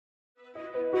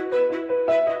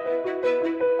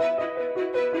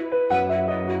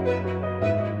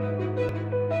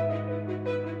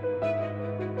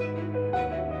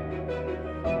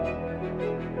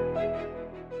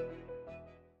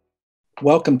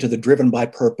Welcome to the Driven by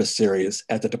Purpose series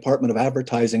at the Department of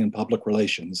Advertising and Public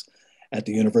Relations at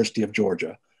the University of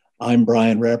Georgia. I'm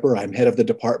Brian Reber, I'm head of the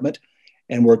department,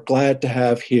 and we're glad to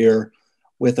have here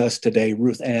with us today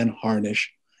Ruth Ann Harnisch.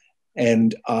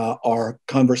 And our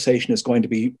conversation is going to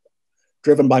be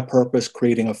driven by purpose,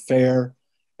 creating a fair,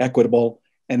 equitable,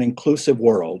 and inclusive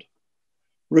world.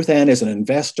 Ruth Ann is an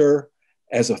investor.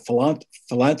 As a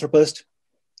philanthropist,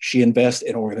 she invests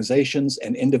in organizations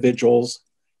and individuals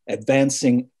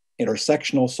advancing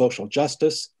intersectional social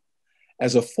justice.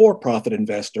 As a for-profit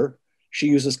investor, she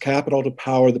uses capital to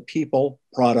power the people,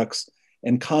 products,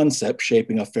 and concepts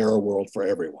shaping a fairer world for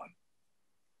everyone.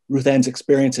 Ruth Ann's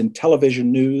experience in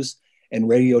television news and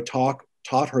radio talk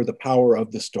taught her the power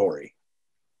of the story.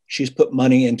 She's put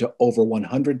money into over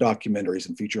 100 documentaries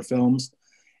and feature films,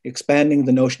 expanding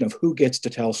the notion of who gets to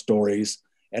tell stories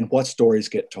and what stories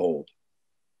get told.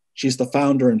 She's the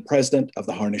founder and president of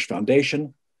the Harnisch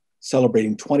Foundation,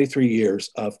 celebrating 23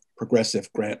 years of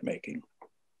progressive grant making.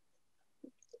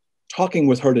 Talking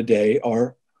with her today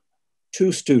are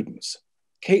two students.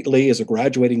 Kate Lee is a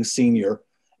graduating senior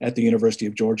at the University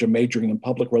of Georgia, majoring in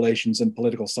public relations and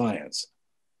political science.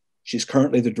 She's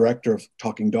currently the director of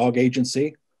Talking Dog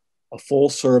Agency, a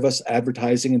full-service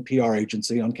advertising and PR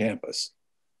agency on campus.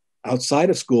 Outside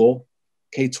of school,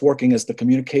 Kate's working as the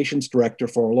communications director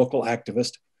for a local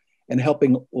activist and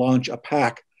helping launch a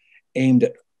PAC aimed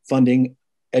at funding,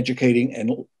 educating,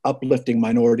 and uplifting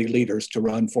minority leaders to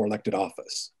run for elected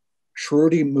office.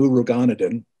 Shruti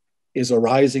Muruganathan is a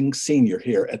rising senior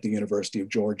here at the University of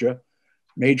Georgia,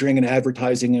 majoring in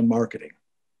advertising and marketing.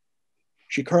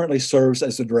 She currently serves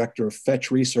as the director of Fetch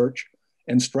Research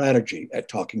and Strategy at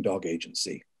Talking Dog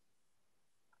Agency.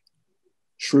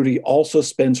 Shruti also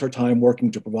spends her time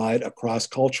working to provide a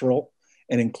cross-cultural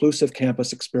and inclusive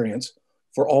campus experience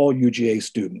for all UGA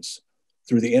students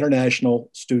through the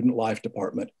International Student Life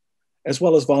Department, as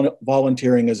well as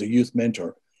volunteering as a youth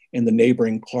mentor in the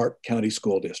neighboring Clark County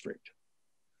School District.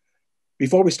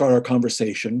 Before we start our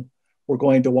conversation, we're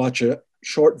going to watch a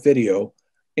short video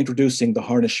introducing the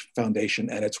Harnisch Foundation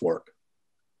and its work.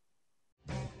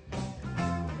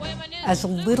 As a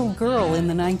little girl in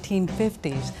the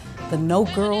 1950s, the No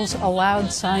Girls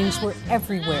Allowed signs were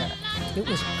everywhere. It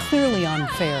was clearly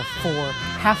unfair for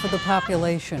half of the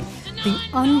population. The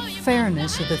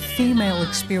unfairness of the female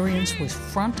experience was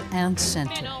front and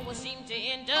center.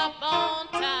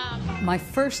 My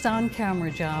first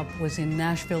on-camera job was in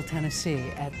Nashville, Tennessee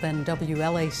at then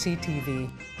WLAC-TV.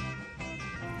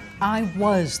 I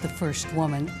was the first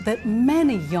woman that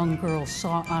many young girls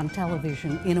saw on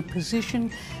television in a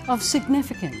position of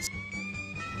significance.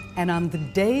 And on the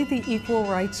day the Equal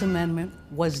Rights Amendment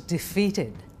was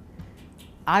defeated,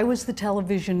 I was the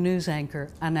television news anchor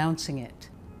announcing it.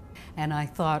 And I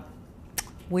thought,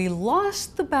 we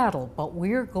lost the battle, but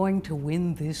we're going to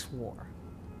win this war.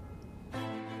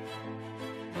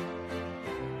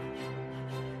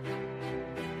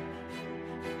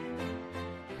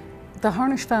 The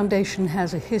Harnisch Foundation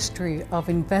has a history of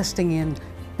investing in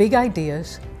big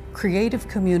ideas, creative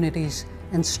communities,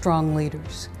 and strong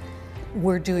leaders.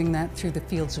 We're doing that through the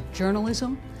fields of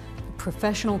journalism,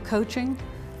 professional coaching,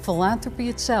 philanthropy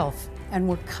itself, and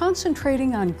we're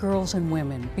concentrating on girls and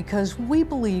women because we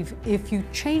believe if you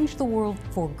change the world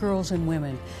for girls and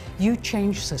women, you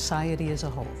change society as a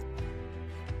whole.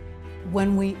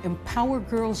 When we empower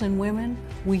girls and women,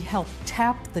 we help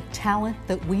tap the talent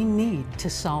that we need to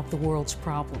solve the world's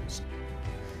problems.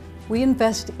 We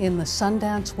invest in the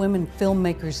Sundance Women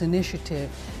Filmmakers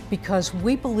Initiative because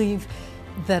we believe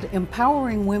that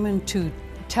empowering women to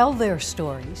tell their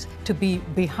stories, to be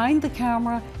behind the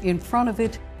camera, in front of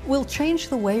it, will change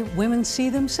the way women see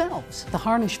themselves. The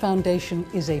Harnisch Foundation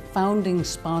is a founding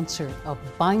sponsor of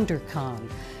BinderCon,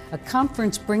 a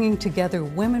conference bringing together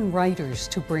women writers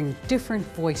to bring different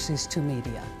voices to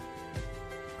media.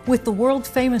 With the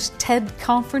world-famous TED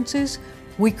conferences,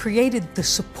 we created the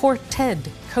Support TED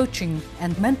coaching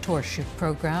and mentorship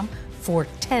program for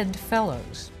TED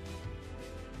Fellows.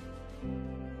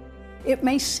 It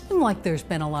may seem like there's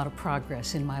been a lot of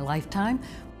progress in my lifetime,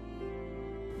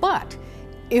 but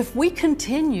if we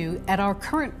continue at our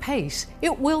current pace,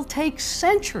 it will take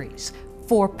centuries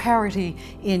for parity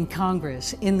in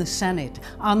Congress, in the Senate,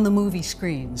 on the movie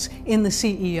screens, in the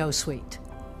CEO suite.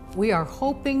 We are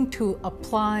hoping to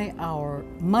apply our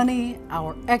money,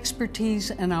 our expertise,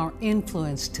 and our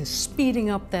influence to speeding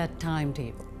up that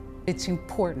timetable. It's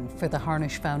important for the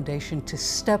Harnisch Foundation to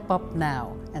step up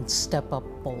now and step up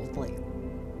boldly.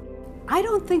 I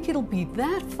don't think it'll be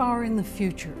that far in the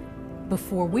future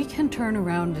before we can turn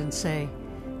around and say,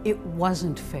 it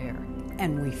wasn't fair,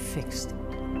 and we fixed it.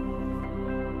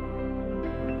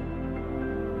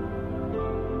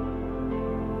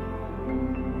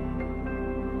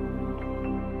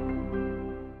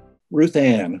 Ruth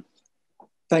Ann,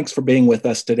 thanks for being with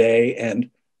us today, and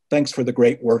thanks for the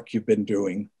great work you've been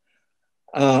doing.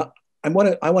 I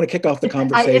want to kick off the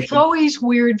conversation. It's always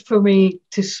weird for me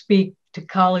to speak to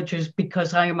colleges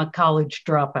because I am a college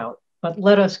dropout, but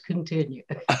let us continue.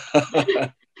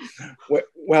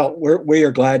 Well, we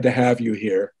are glad to have you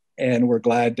here, and we're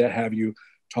glad to have you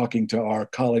talking to our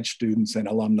college students and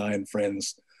alumni and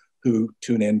friends who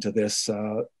tune into this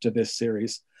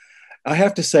series. I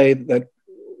have to say that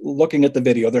looking at the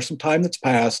video, there's some time that's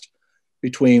passed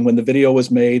between when the video was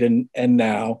made and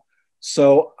now.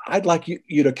 So I'd like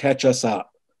you to catch us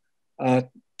up.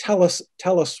 Tell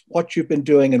us what you've been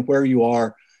doing and where you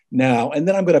are now. And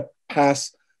then I'm going to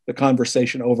pass the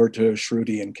conversation over to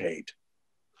Shruti and Kate.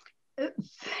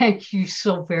 Thank you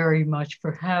so very much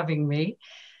for having me.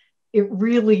 It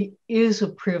really is a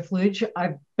privilege.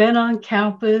 I've been on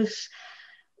campus.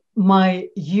 My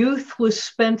youth was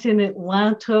spent in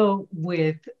Atlanta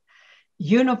with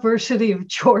University of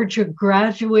Georgia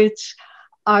graduates.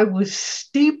 I was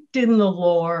steeped in the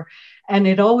lore, and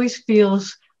it always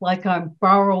feels like I'm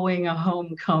borrowing a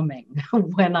homecoming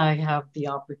when I have the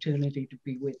opportunity to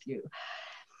be with you.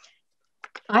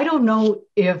 I don't know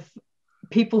if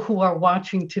people who are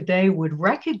watching today would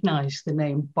recognize the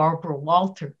name Barbara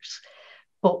Walters,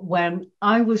 but when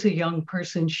I was a young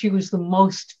person, she was the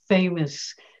most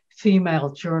famous female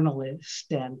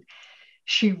journalist, and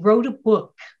she wrote a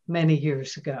book many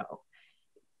years ago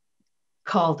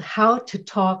called How to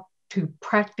Talk to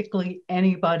Practically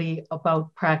Anybody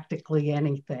About Practically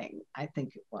Anything, I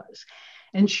think it was.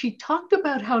 And she talked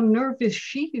about how nervous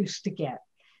she used to get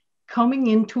coming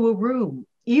into a room,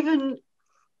 even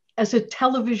as a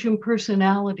television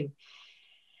personality.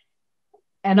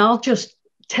 And I'll just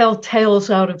tell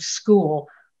tales out of school.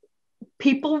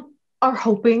 People are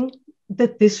hoping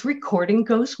that this recording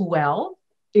goes well.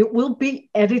 It will be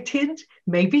edited.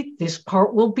 Maybe this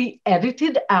part will be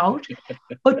edited out.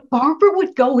 But Barbara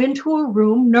would go into a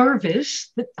room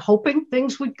nervous, hoping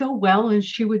things would go well. And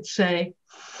she would say,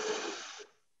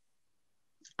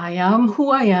 I am who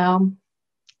I am.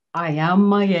 I am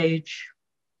my age.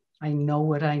 I know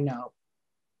what I know.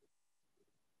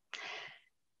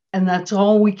 And that's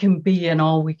all we can be and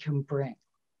all we can bring.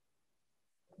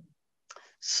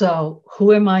 So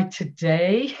who am I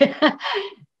today?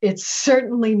 It's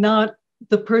certainly not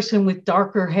the person with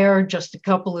darker hair just a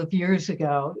couple of years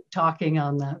ago talking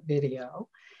on that video.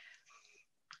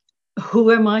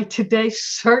 Who am I today?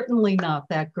 Certainly not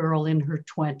that girl in her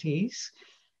 20s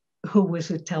who was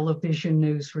a television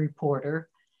news reporter,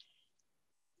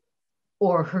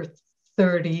 or her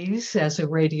 30s as a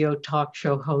radio talk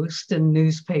show host and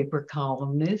newspaper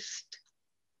columnist.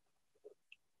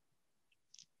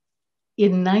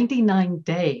 In 99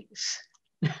 days,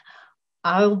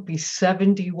 I'll be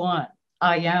 71.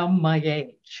 I am my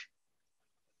age.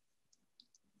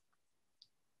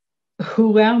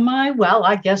 Who am I? Well,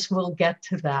 I guess we'll get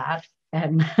to that.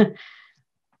 And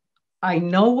I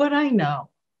know what I know.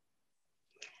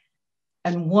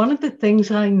 And one of the things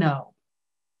I know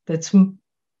that's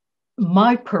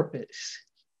my purpose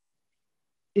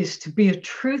is to be a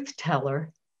truth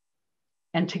teller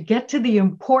and to get to the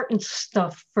important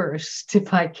stuff first,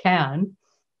 if I can.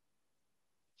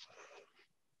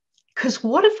 Because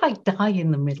what if I die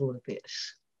in the middle of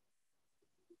this?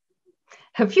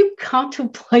 Have you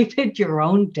contemplated your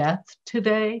own death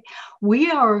today? We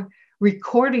are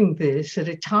recording this at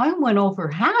a time when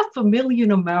over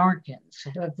 500,000 Americans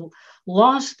have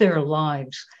lost their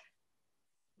lives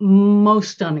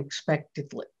most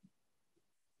unexpectedly.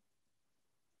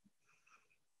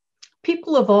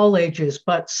 People of all ages,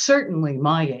 but certainly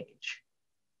my age,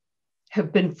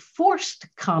 have been forced to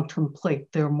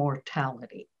contemplate their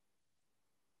mortality.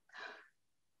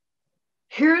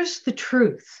 Here's the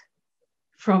truth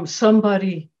from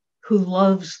somebody who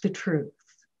loves the truth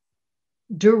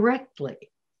directly.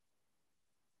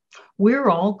 We're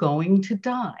all going to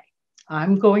die.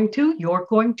 I'm going to, you're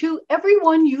going to,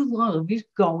 everyone you love is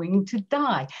going to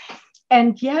die.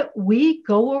 And yet we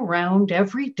go around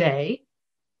every day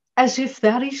as if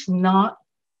that is not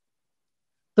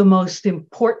the most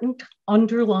important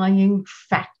underlying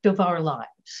fact of our lives.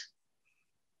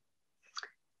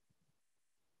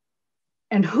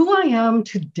 And who I am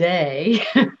today,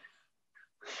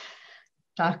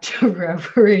 Dr.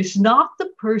 Reber, is not the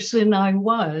person I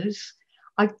was.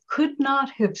 I could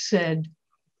not have said,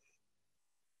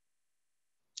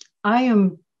 I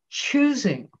am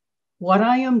choosing what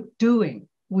I am doing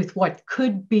with what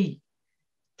could be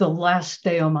the last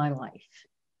day of my life,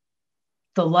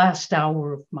 the last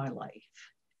hour of my life.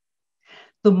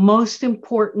 The most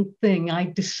important thing I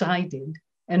decided,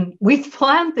 and we've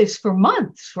planned this for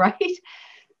months, right?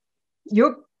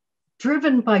 Your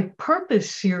Driven by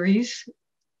Purpose series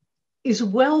is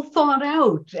well thought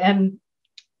out and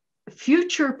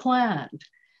future planned.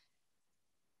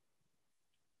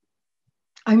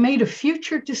 I made a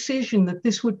future decision that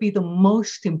this would be the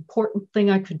most important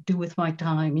thing I could do with my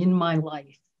time in my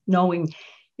life, knowing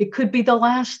it could be the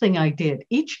last thing I did.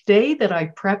 Each day that I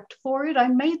prepped for it, I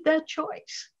made that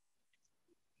choice.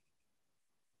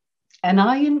 And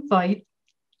I invite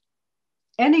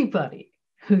anybody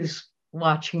who's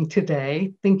watching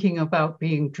today, thinking about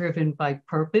being driven by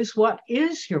purpose, what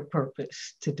is your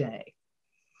purpose today?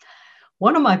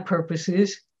 One of my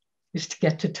purposes is to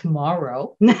get to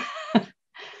tomorrow.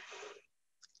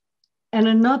 And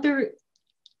another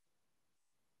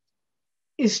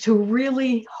is to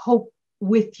really hope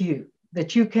with you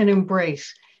that you can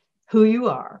embrace who you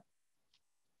are,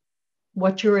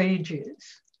 what your age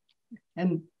is,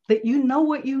 and that you know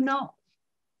what you know.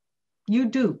 You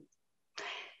do.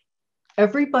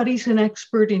 Everybody's an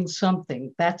expert in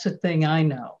something. That's a thing I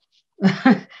know.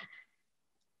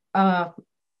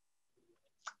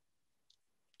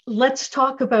 Let's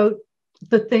talk about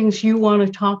the things you want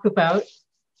to talk about.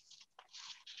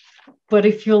 But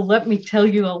if you'll let me tell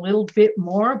you a little bit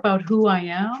more about who I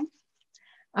am,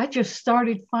 I just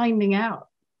started finding out.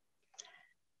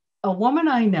 A woman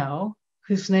I know,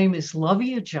 whose name is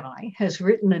Lovey Ajay, has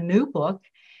written a new book,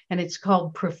 and it's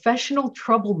called Professional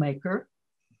Troublemaker.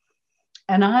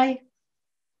 And I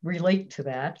relate to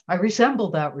that. I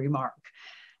resemble that remark.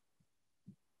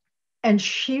 And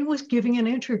she was giving an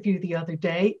interview the other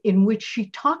day in which she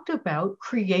talked about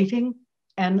creating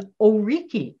an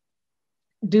oriki.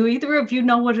 Do either of you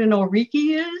know what an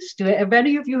oriki is? Have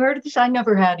any of you heard of this? I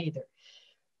never had either.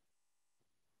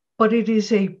 But it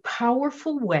is a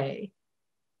powerful way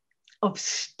of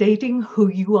stating who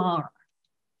you are.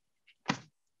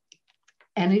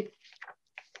 And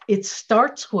it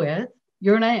starts with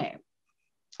your name.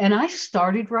 And I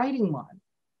started writing one.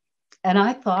 And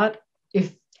I thought,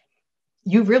 if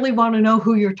you really want to know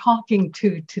who you're talking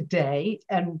to today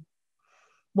and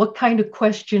what kind of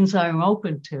questions I'm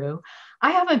open to,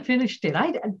 I haven't finished it.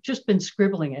 I've just been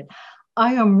scribbling it.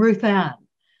 I am Ruth Ann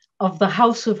of the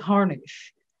House of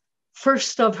Harnisch,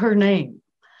 first of her name,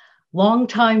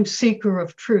 longtime seeker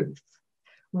of truth,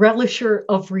 relisher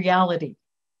of reality,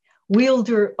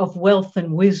 wielder of wealth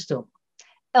and wisdom,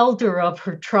 elder of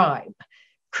her tribe,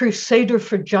 crusader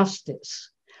for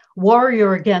justice,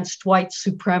 warrior against white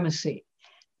supremacy,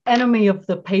 enemy of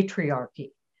the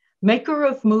patriarchy, maker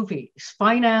of movies,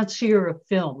 financier of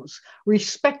films,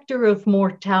 respecter of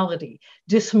mortality,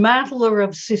 dismantler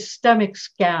of systemic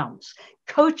scams,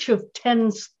 coach of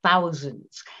tens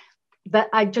thousands. That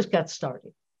I just got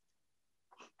started.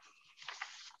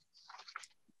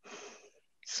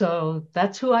 So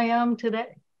that's who I am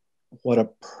today. What a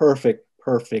perfect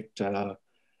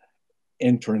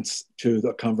entrance to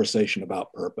the conversation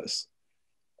about purpose,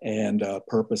 and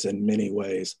purpose in many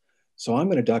ways. So I'm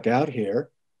going to duck out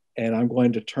here, and I'm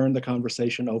going to turn the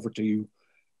conversation over to you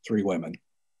three women.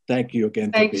 Thank you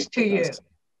again. Thanks to you.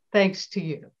 Thanks to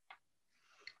you.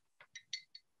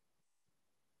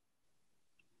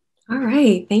 All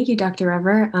right. Thank you, Dr.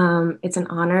 Reber. It's an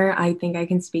honor. I think I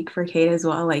can speak for Kate as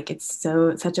well. Like, it's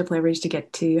such a privilege to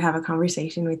get to have a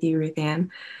conversation with you, Ruth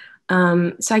Ann.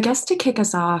 So I guess to kick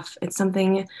us off, it's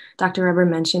something Dr. Reber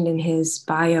mentioned in his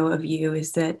bio of you,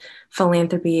 is that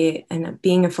philanthropy and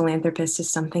being a philanthropist is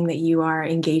something that you are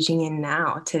engaging in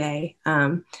now today.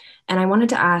 And I wanted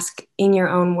to ask, in your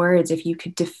own words, if you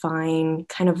could define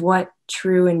kind of what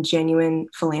true and genuine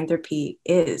philanthropy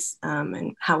is,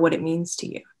 and what it means to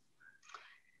you.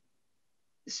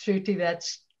 Shruti,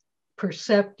 that's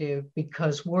perceptive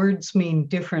because words mean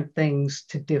different things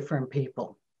to different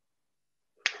people.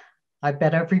 I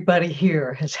bet everybody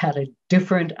here has had a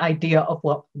different idea of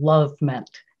what love meant.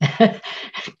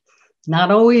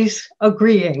 Not always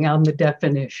agreeing on the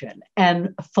definition.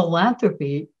 And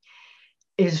philanthropy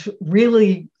is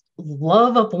really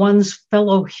love of one's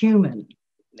fellow human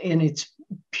in its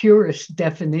purest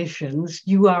definitions.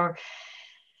 You are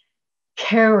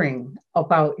caring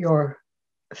about your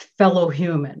fellow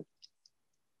human.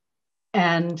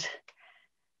 And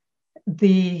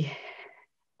the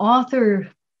author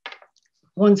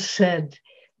once said,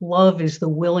 love is the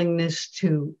willingness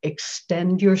to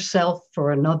extend yourself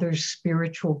for another's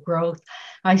spiritual growth.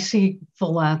 I see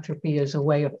philanthropy as a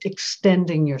way of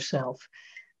extending yourself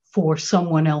for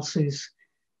someone else's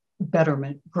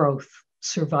betterment, growth,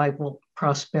 survival,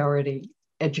 prosperity,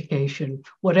 education,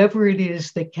 whatever it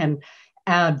is that can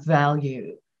add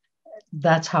value.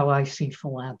 That's how I see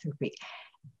philanthropy.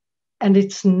 And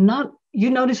it's not, you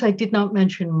notice I did not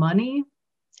mention money,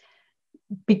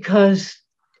 because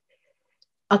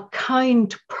a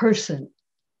kind person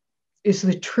is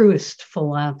the truest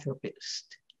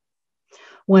philanthropist.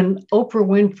 When Oprah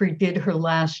Winfrey did her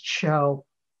last show,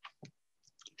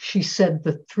 she said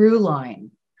the through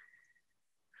line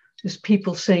is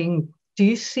people saying, "Do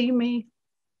you see me?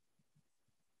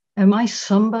 Am I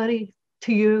somebody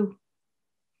to you?"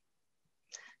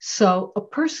 So a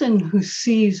person who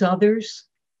sees others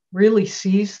really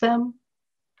sees them,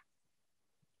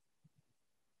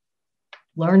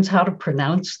 learns how to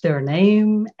pronounce their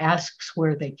name, asks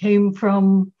where they came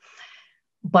from,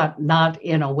 but not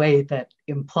in a way that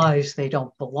implies they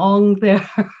don't belong there.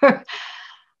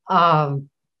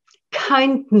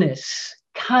 Kindness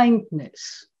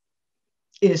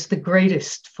is the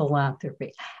greatest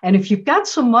philanthropy. And if you've got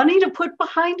some money to put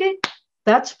behind it,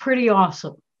 that's pretty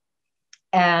awesome.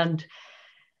 And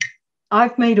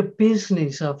I've made a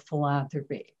business of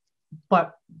philanthropy,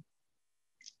 but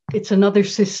it's another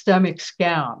systemic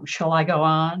scam. Shall I go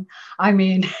on? I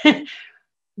mean,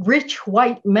 rich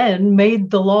white men made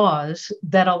the laws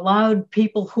that allowed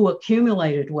people who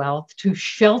accumulated wealth to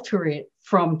shelter it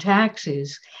from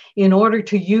taxes in order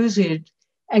to use it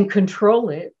and control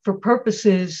it for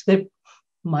purposes that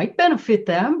might benefit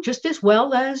them just as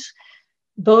well as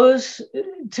those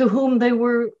to whom they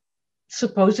were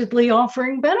supposedly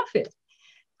offering benefit.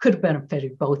 Could have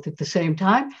benefited both at the same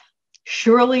time.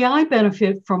 Surely I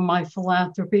benefit from my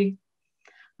philanthropy.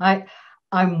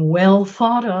 I'm well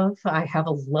thought of. I have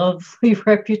a lovely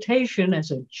reputation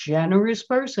as a generous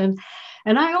person.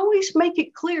 And I always make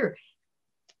it clear,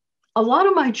 a lot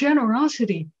of my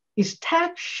generosity is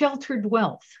tax-sheltered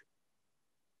wealth.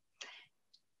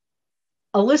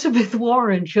 Elizabeth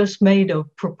Warren just made a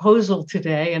proposal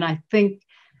today, and I think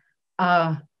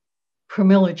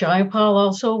Pramila Jayapal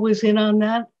also was in on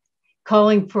that,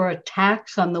 calling for a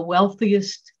tax on the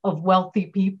wealthiest of wealthy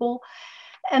people.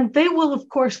 And they will, of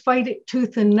course, fight it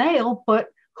tooth and nail, but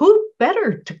who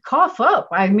better to cough up?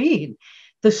 I mean,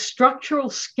 the structural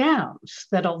scams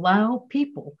that allow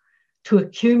people to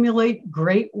accumulate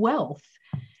great wealth.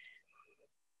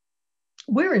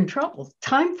 We're in trouble.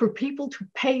 Time for people to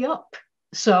pay up.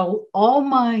 So all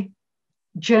my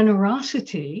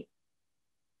generosity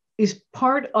is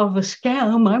part of a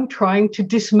scam I'm trying to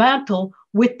dismantle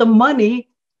with the money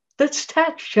that's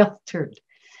tax sheltered.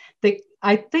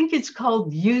 I think it's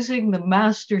called using the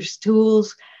master's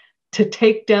tools to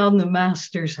take down the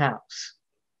master's house.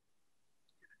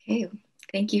 Okay,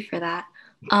 thank you for that.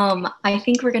 I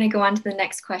think we're going to go on to the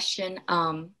next question.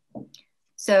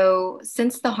 So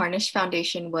since the Harnisch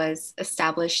Foundation was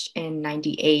established in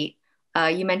 '98,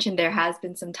 you mentioned there has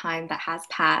been some time that has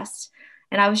passed.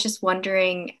 And I was just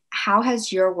wondering, how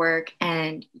has your work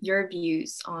and your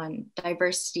views on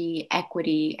diversity,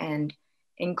 equity, and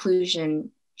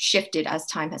inclusion shifted as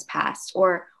time has passed,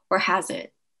 or has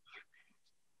it?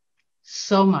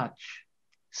 So much,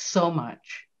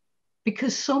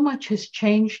 because so much has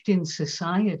changed in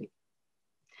society.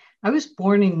 I was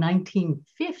born in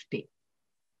 1950.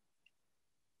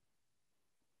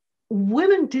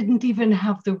 Women didn't even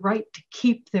have the right to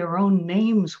keep their own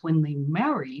names when they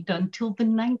married until the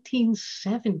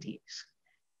 1970s.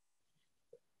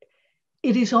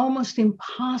 It is almost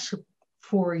impossible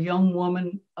for a young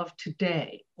woman of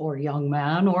today, or a young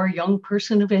man, or a young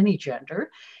person of any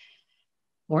gender,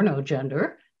 or no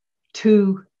gender,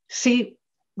 to see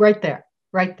right there.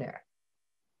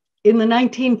 In the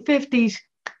 1950s,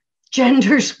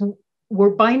 genders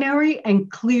were binary and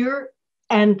clear,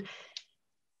 and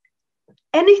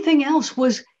anything else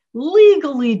was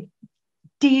legally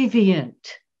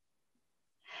deviant.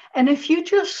 And if you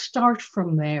just start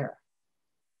from there,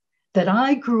 that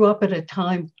I grew up at a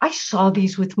time, I saw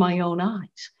these with my own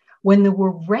eyes, when there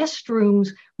were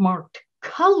restrooms marked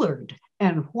colored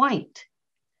and white,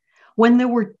 when there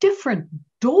were different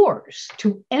doors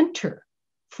to enter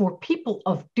for people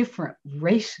of different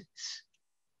races.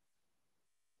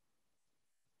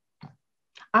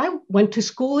 I went to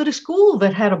school at a school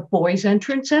that had a boys'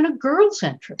 entrance and a girls'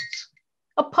 entrance,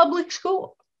 a public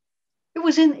school. It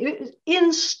was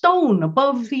in stone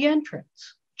above the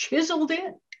entrance, chiseled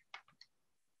in.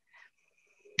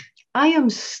 I am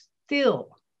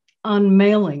still on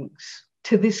mailings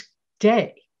to this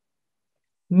day,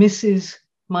 Mrs.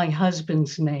 my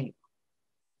husband's name.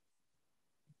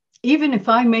 Even if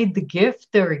I made the gift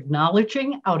they're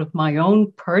acknowledging out of my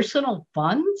own personal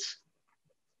funds,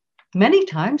 many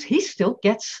times he still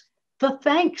gets the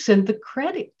thanks and the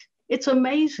credit. It's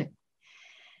amazing.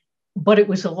 But it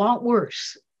was a lot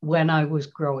worse when I was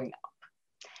growing up.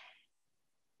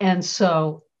 And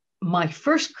so my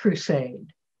first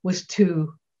crusade was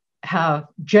to have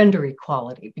gender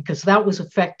equality, because that was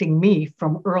affecting me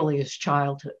from earliest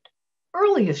childhood.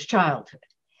 earliest childhood.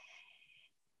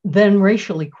 Then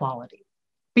racial equality,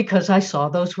 because I saw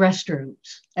those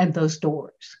restrooms and those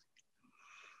doors.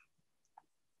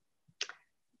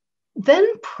 Then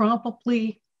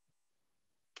probably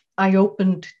I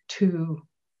opened to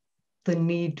the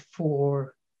need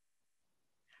for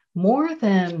more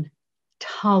than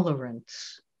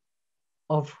tolerance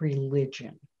of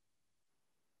religion.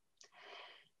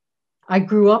 I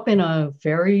grew up in a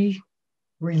very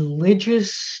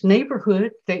religious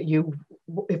neighborhood that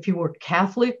if you were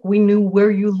Catholic, we knew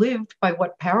where you lived by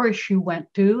what parish you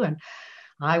went to. And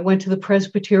I went to the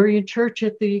Presbyterian church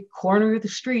at the corner of the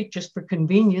street just for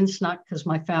convenience, not because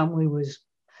my family was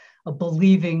a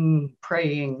believing,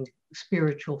 praying,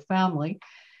 spiritual family.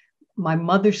 My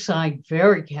mother's side,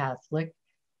 very Catholic,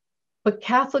 but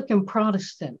Catholic and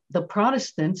Protestant. The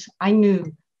Protestants, I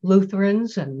knew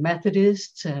Lutherans and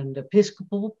Methodists and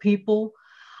Episcopal people.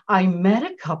 I met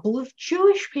a couple of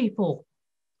Jewish people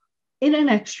in an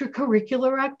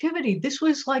extracurricular activity. This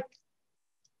was like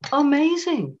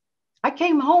amazing. I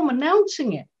came home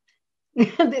announcing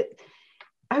it.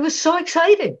 I was so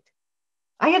excited.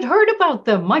 I had heard about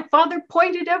them. My father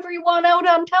pointed everyone out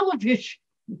on television.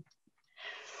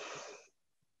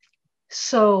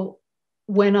 So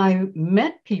when I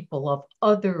met people of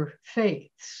other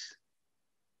faiths,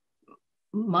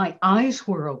 my eyes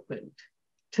were opened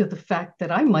to the fact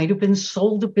that I might have been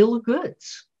sold a bill of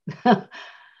goods.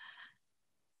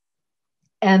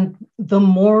 And the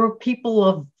more people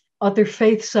of other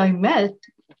faiths I met,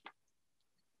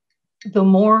 the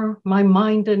more my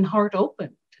mind and heart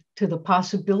opened to the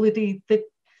possibility that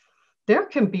there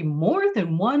can be more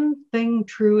than one thing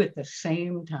true at the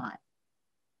same time.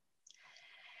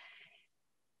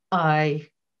 I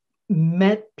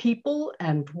met people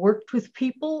and worked with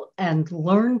people and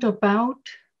learned about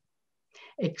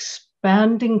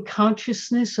expanding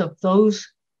consciousness of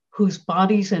those whose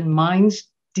bodies and minds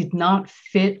did not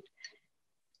fit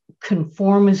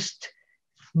conformist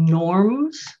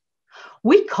norms.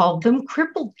 We called them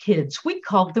crippled kids. We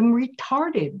called them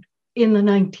retarded in the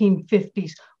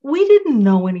 1950s. We didn't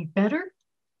know any better.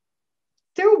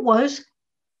 Those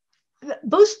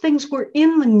things were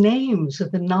in the names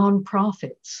of the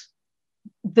nonprofits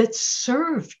that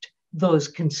served those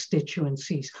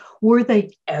constituencies. Were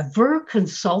they ever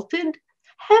consulted?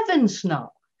 Heavens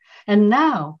no. And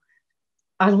now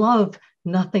I love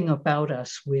nothing about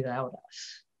us without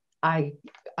us.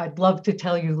 I'd love to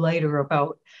tell you later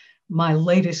about my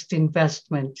latest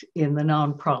investment in the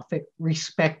nonprofit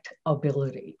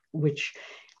Respectability, which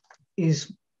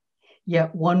is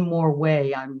yet one more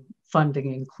way I'm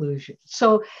funding inclusion.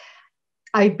 So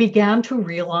I began to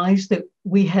realize that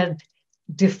we had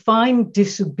defined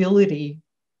disability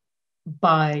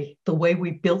by the way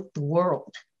we built the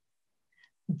world,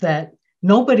 that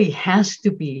nobody has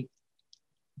to be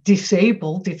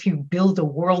disabled if you build a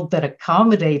world that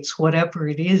accommodates whatever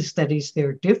it is that is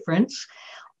their difference.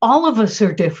 All of us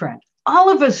are different. All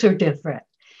of us are different.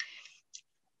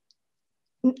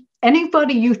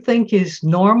 Anybody you think is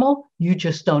normal, you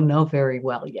just don't know very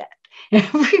well yet.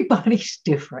 Everybody's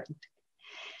different.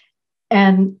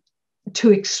 And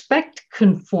to expect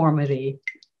conformity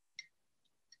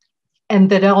and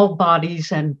that all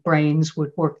bodies and brains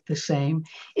would work the same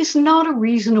is not a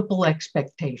reasonable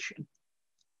expectation.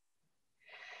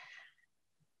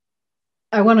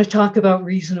 I want to talk about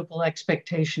reasonable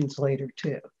expectations later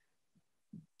too.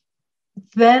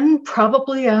 Then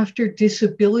probably after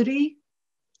disability,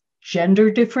 gender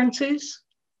differences,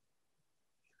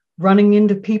 running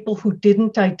into people who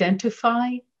didn't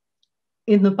identify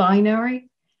in the binary,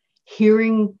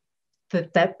 hearing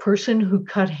that that person who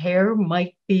cut hair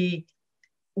might be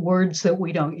words that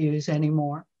we don't use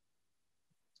anymore.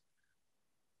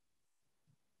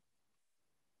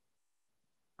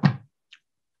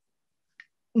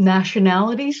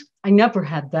 Nationalities, I never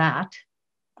had that.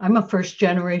 I'm a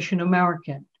first-generation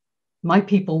American. My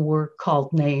people were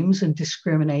called names and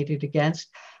discriminated against.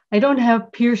 I don't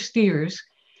have pierced ears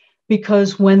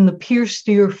because when the pierced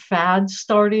ear fad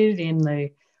started in the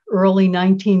early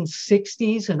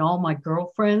 1960s and all my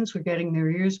girlfriends were getting their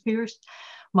ears pierced,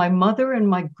 my mother and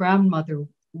my grandmother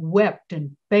wept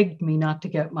and begged me not to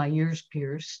get my ears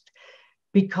pierced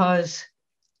because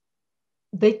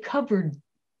they covered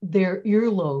their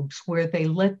earlobes where they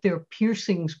let their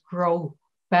piercings grow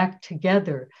back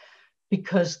together,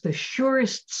 because the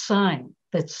surest sign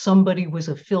that somebody was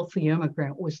a filthy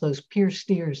immigrant was those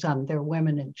pierced ears on their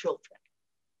women and children.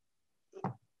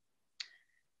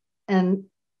 And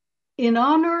in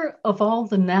honor of all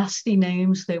the nasty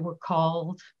names they were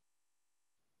called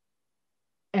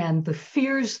and the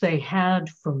fears they had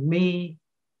for me,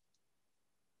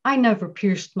 I never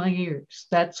pierced my ears.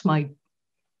 That's my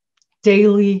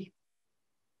daily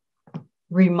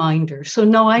reminder. So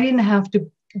no, I didn't have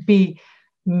to be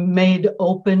made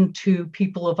open to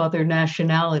people of other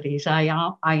nationalities.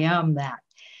 I am that.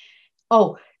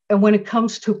 Oh, and when it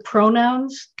comes to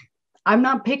pronouns, I'm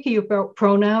not picky about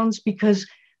pronouns because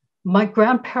my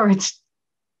grandparents'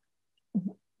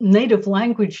 native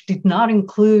language did not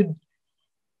include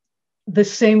the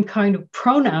same kind of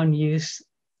pronoun use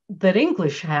that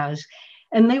English has.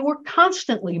 And they were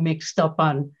constantly mixed up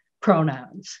on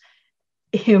pronouns.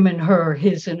 Him and her,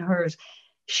 his and hers,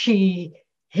 she,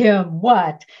 him,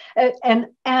 what.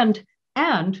 And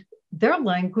their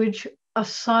language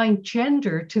assigned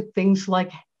gender to things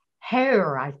like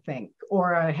hair, I think,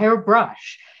 or a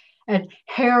hairbrush. And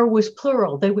hair was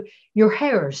plural. Your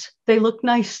hairs, they look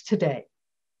nice today.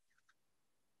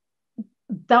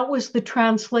 That was the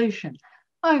translation.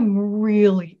 I'm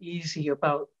really easy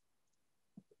about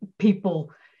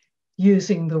people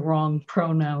using the wrong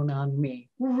pronoun on me.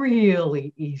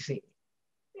 Really easy.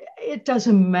 It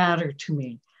doesn't matter to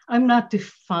me. I'm not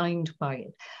defined by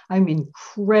it. I'm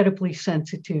incredibly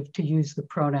sensitive to use the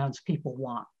pronouns people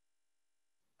want.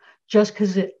 Just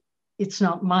because it's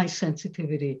not my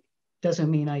sensitivity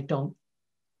doesn't mean I don't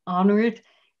honor it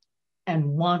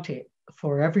and want it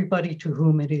for everybody to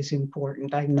whom it is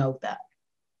important. I know that.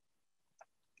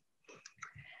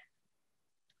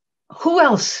 Who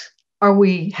else are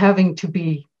we having to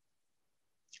be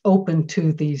open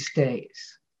to these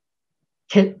days?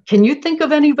 Can you think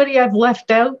of anybody I've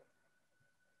left out?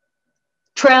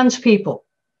 Trans people,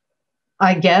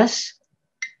 I guess.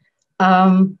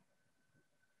 Never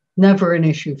an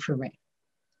issue for me.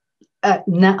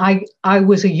 I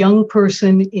was a young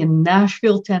person in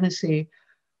Nashville, Tennessee,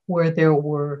 where there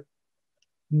were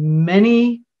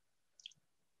many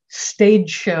stage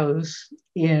shows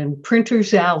in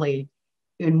Printer's Alley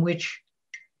in which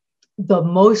the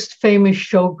most famous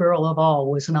showgirl of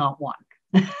all was not one.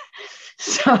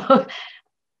 So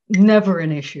never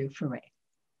an issue for me.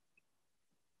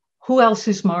 Who else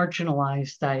is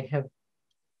marginalized? I have,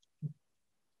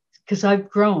 because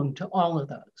I've grown to all of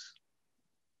those.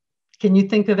 Can you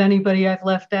think of anybody I've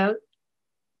left out?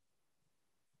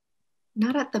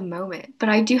 Not at the moment, but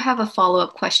I do have a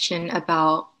follow-up question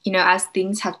about, as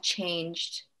things have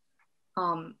changed,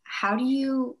 how do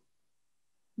you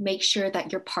make sure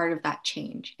that you're part of that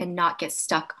change and not get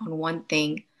stuck on one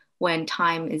thing when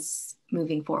time is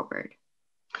moving forward?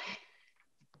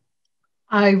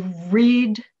 I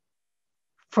read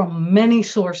from many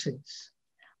sources.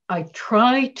 I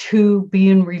try to be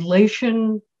in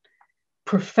relation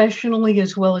professionally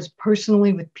as well as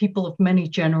personally with people of many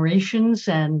generations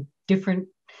and different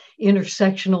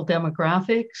intersectional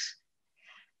demographics.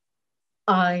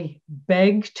 I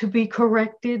beg to be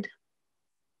corrected.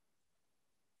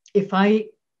 If I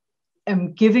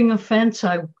am giving offense,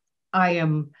 I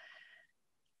am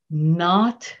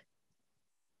not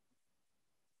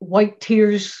White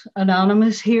Tears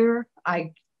Anonymous here.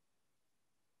 I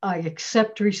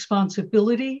accept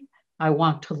responsibility. I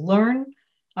want to learn.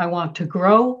 I want to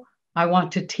grow. I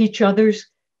want to teach others.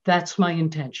 That's my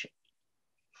intention.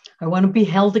 I want to be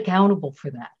held accountable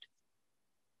for that.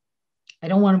 I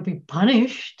don't want to be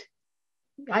punished.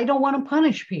 I don't want to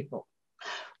punish people.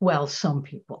 Well, some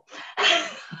people.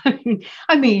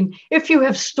 I mean, if you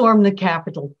have stormed the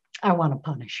Capitol, I want to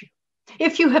punish you.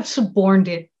 If you have suborned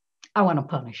it, I want to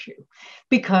punish you,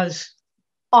 because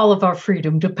all of our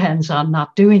freedom depends on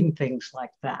not doing things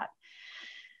like that.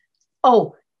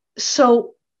 Oh,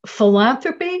 so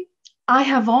philanthropy, I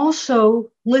have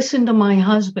also listened to my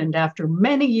husband after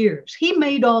many years. He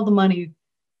made all the money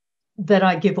that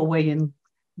I give away in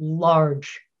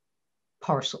large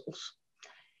parcels.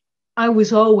 I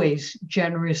was always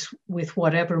generous with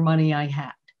whatever money I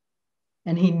had.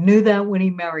 And he knew that when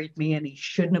he married me, and he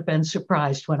shouldn't have been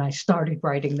surprised when I started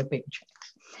writing the big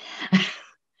checks.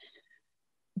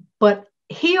 But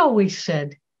he always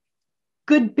said,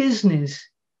 good business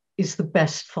is the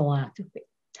best philanthropy.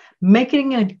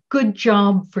 Making a good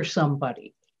job for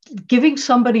somebody, giving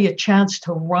somebody a chance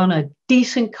to run a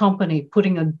decent company,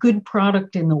 putting a good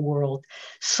product in the world,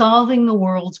 solving the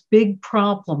world's big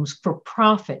problems for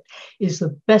profit is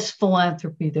the best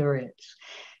philanthropy there is.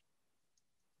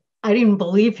 I didn't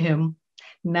believe him.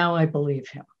 Now I believe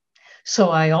him.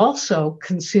 So I also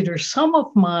consider some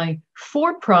of my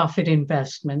for-profit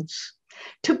investments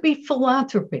to be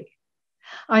philanthropy.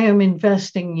 I am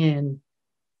investing in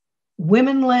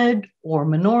women-led or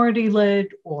minority-led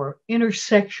or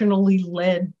intersectionally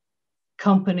led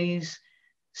companies,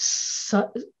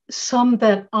 some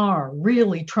that are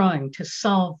really trying to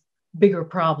solve bigger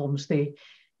problems.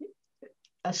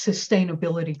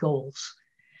 sustainability goals.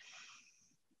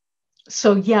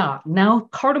 So yeah, now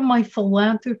part of my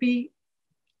philanthropy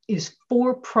is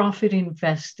for-profit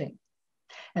investing.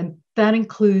 And that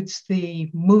includes the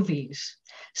movies.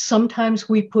 Sometimes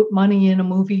we put money in a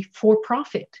movie for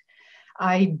profit.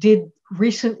 I did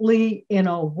recently in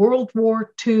a World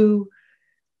War II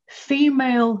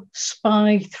female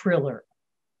spy thriller,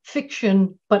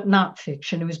 fiction, but not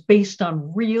fiction. It was based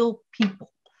on real people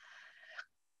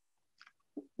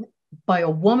by a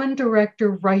woman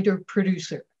director, writer,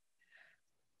 producer,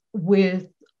 with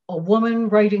a woman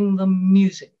writing the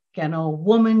music and a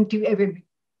woman do everything.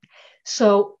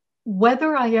 So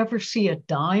whether I ever see a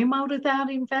dime out of that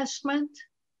investment,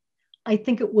 I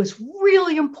think it was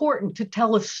really important to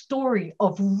tell a story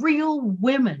of real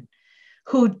women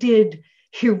who did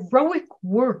heroic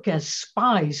work as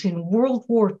spies in World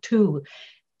War II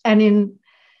and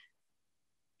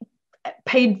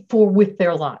paid for with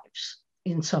their lives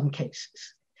in some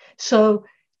cases. So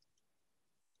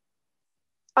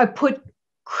I put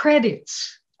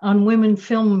credits on women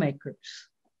filmmakers.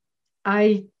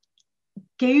 I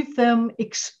gave them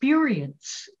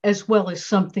experience as well as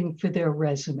something for their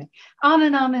resume, on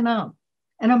and on and on.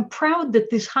 And I'm proud that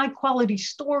this high quality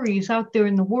story is out there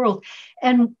in the world.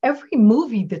 And every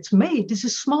movie that's made is a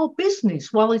small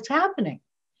business while it's happening,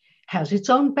 has its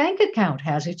own bank account,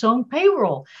 has its own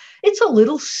payroll. It's a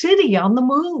little city on the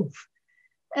move.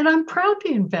 And I'm proud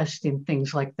to invest in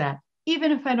things like that,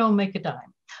 even if I don't make a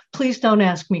dime. Please don't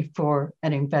ask me for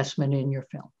an investment in your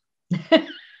film.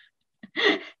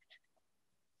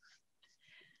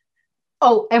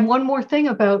 Oh, and one more thing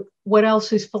about what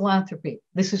else is philanthropy.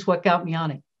 This is what got me on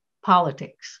it.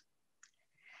 Politics.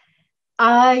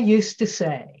 I used to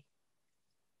say,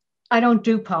 I don't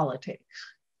do politics.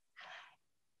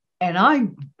 And I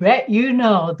bet you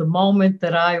know the moment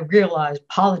that I realized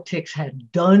politics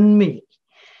had done me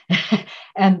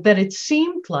and that it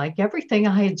seemed like everything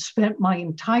I had spent my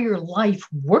entire life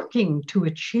working to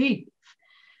achieve,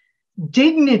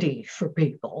 dignity for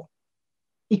people,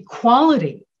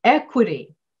 equality,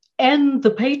 equity, and the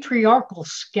patriarchal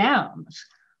scams,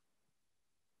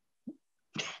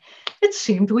 it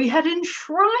seemed we had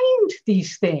enshrined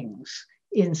these things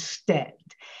instead.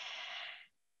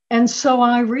 And so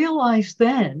I realized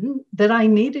then that I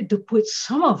needed to put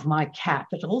some of my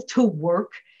capital to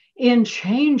work in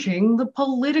changing the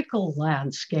political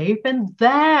landscape. And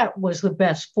that was the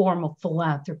best form of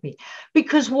philanthropy.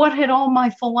 Because what had all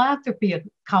my philanthropy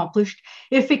accomplished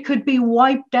if it could be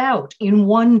wiped out in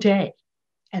one day?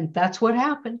 And that's what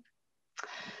happened.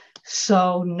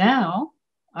 So now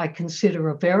I consider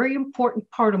a very important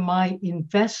part of my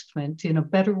investment in a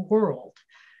better world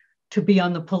to be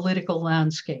on the political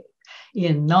landscape,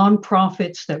 in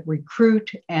nonprofits that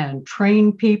recruit and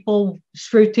train people.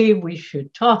 Shruti, we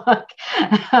should talk,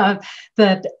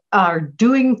 that are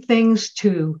doing things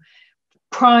to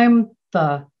prime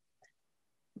the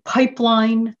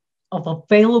pipeline of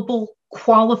available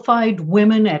qualified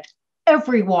women at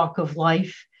every walk of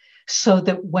life, so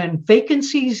that when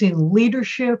vacancies in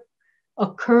leadership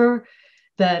occur,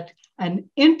 that an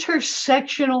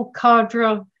intersectional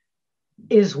cadre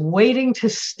is waiting to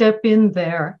step in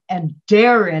there and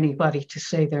dare anybody to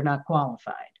say they're not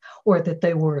qualified, or that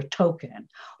they were a token,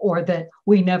 or that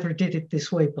we never did it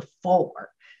this way before.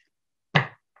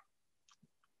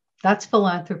 That's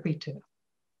philanthropy too.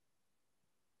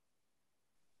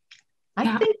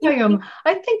 I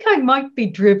think I might be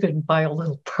driven by a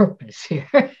little purpose here.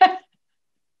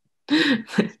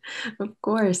 Of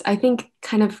course. I think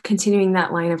kind of continuing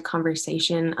that line of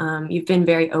conversation, you've been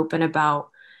very open about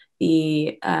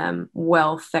the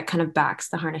wealth that kind of backs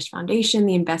the Harnisch Foundation,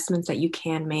 the investments that you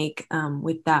can make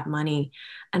with that money.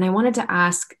 And I wanted to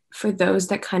ask, for those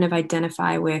that kind of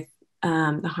identify with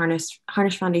the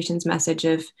Harnisch Foundation's message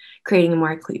of creating a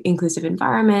more inclusive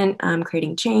environment,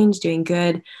 creating change, doing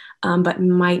good, but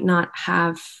might not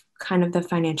have kind of the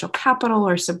financial capital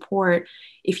or support,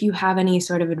 if you have any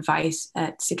sort of advice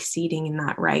at succeeding in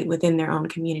that right within their own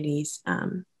communities,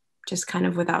 just kind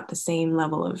of without the same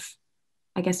level of,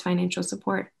 I guess, financial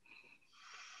support.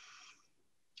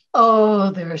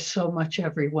 Oh, there's so much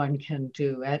everyone can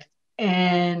do at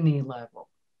any level,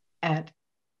 at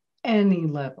any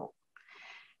level.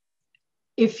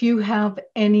 If you have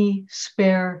any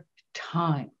spare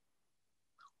time,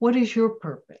 what is your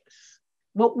purpose?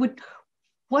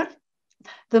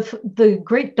 The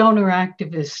great donor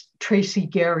activist Tracy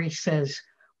Gary says,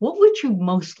 what would you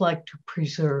most like to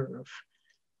preserve?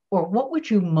 Or what would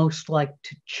you most like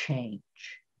to change?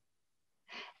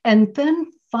 And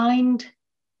then find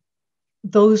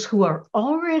those who are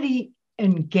already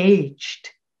engaged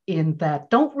in that.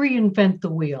 Don't reinvent the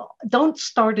wheel. Don't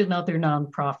start another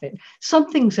nonprofit.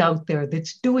 Something's out there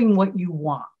that's doing what you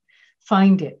want.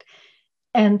 Find it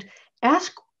and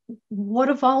ask what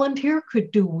a volunteer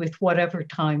could do with whatever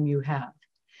time you have.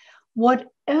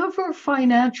 Whatever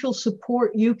financial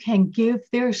support you can give,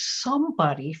 there's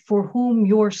somebody for whom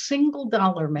your single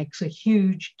dollar makes a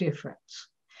huge difference.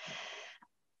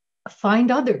 Find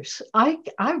others. I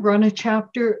run a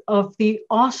chapter of the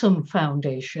Awesome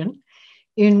Foundation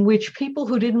in which people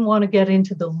who didn't want to get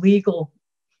into the legal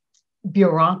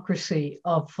bureaucracy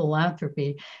of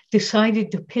philanthropy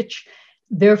decided to pitch.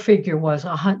 Their figure was,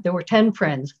 there were 10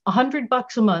 friends,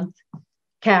 $100 a month,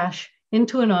 cash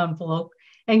into an envelope,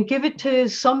 and give it to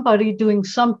somebody doing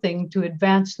something to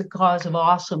advance the cause of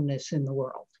awesomeness in the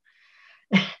world.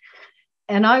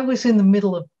 And I was in the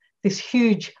middle of this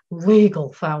huge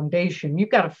legal foundation. You've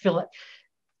got to fill it.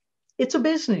 It's a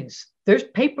business. There's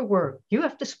paperwork. You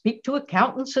have to speak to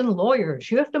accountants and lawyers.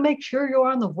 You have to make sure you're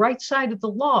on the right side of the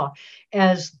law,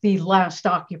 as the last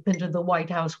occupant of the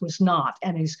White House was not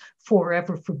and is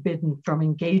forever forbidden from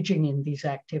engaging in these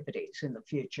activities in the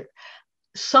future.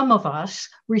 Some of us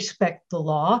respect the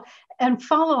law and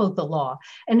follow the law.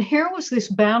 And here was this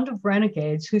band of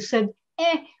renegades who said,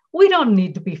 we don't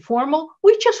need to be formal.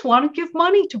 We just want to give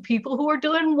money to people who are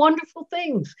doing wonderful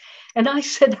things. And I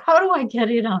said, how do I get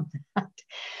in on that?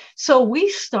 So we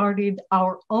started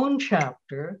our own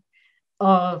chapter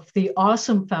of the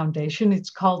Awesome Foundation. It's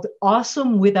called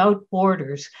Awesome Without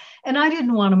Borders. And I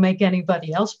didn't want to make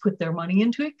anybody else put their money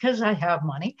into it because I have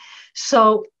money.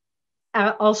 So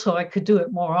also I could do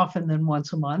it more often than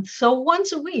once a month. So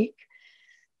once a week,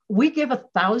 we give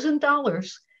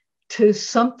 $1,000 to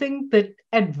something that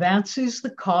advances the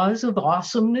cause of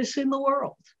awesomeness in the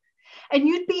world. And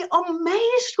you'd be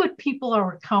amazed what people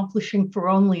are accomplishing for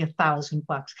only $1,000.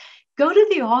 Go to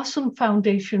the Awesome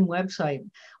Foundation website,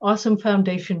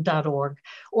 awesomefoundation.org,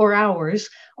 or ours,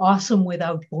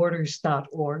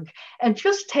 awesomewithoutborders.org, and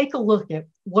just take a look at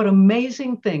what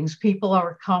amazing things people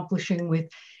are accomplishing with.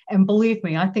 And believe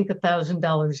me, I think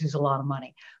 $1,000 is a lot of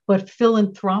money, but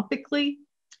philanthropically,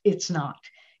 it's not.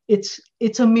 It's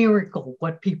a miracle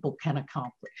what people can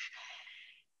accomplish.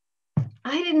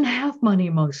 I didn't have money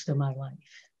most of my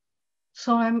life,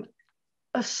 so I'm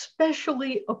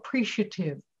especially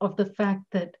appreciative of the fact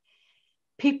that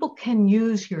people can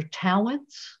use your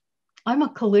talents. I'm a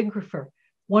calligrapher.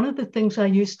 One of the things I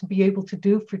used to be able to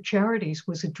do for charities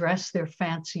was address their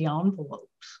fancy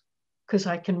envelopes because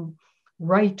I can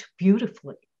write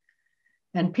beautifully.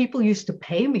 And people used to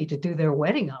pay me to do their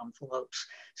wedding envelopes.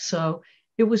 So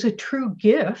it was a true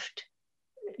gift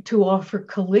to offer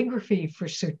calligraphy for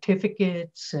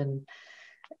certificates and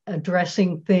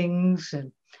addressing things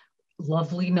and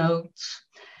lovely notes.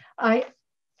 I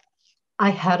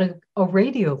had a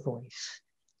radio voice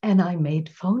and I made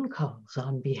phone calls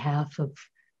on behalf of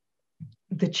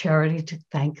the charity to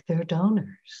thank their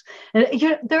donors. And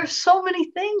there are so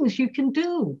many things you can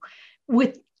do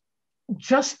with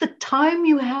just the time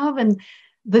you have and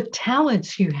the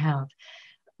talents you have.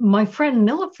 My friend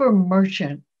Nilofer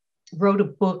Merchant wrote a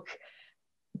book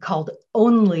called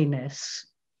Onlyness.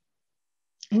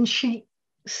 And she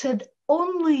said,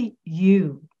 only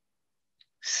you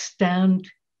stand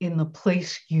in the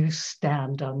place you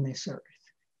stand on this earth.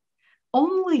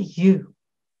 Only you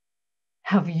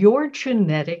have your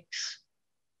genetics,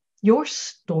 your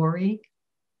story,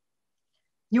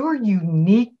 your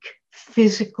unique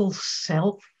physical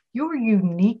self, your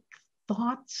unique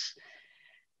thoughts,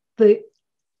 the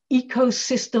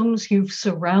ecosystems you've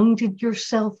surrounded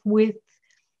yourself with.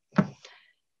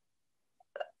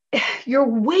 You're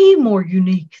way more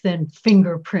unique than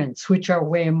fingerprints, which are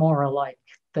way more alike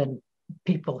than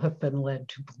people have been led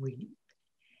to believe.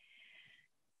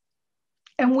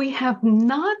 And we have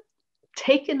not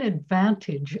taken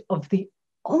advantage of the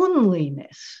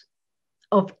onlyness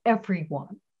of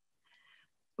everyone.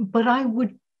 But I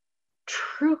would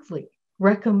truly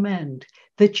recommend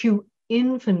that you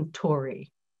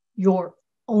inventory your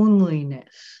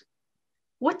onlyness.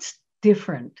 What's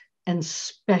different and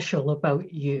special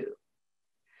about you?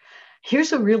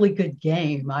 Here's a really good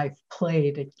game I've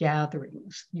played at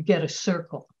gatherings. You get a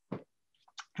circle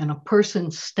and a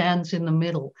person stands in the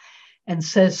middle and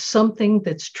says something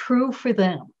that's true for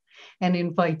them and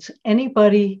invites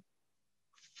anybody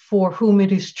for whom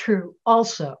it is true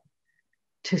also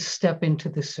to step into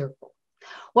the circle.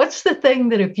 What's the thing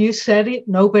that if you said it,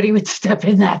 nobody would step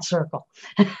in that circle?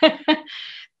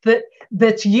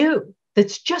 That's you,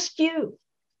 that's just you.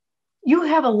 You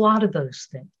have a lot of those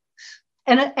things.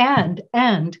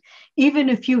 And even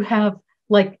if you have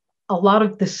like a lot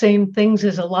of the same things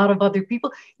as a lot of other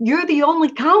people, you're the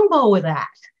only combo of that.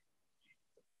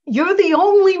 you're the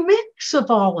only mix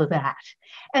of all of that.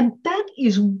 And that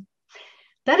is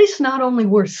not only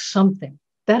worth something,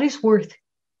 that is worth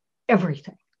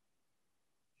everything.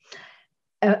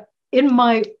 In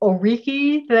my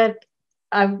Oriki that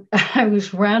I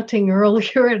was ranting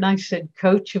earlier, and I said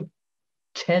coach of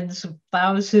tens of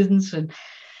thousands. And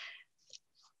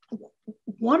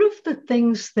one of the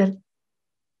things that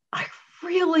I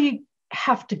really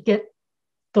have to get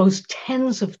those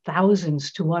tens of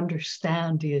thousands to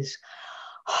understand is,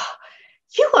 oh,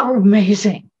 you are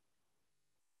amazing.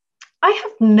 I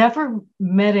have never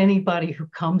met anybody who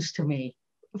comes to me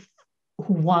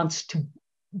who wants to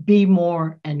be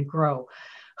more and grow,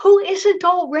 who isn't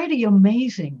already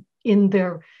amazing in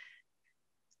their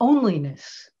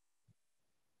onlyness.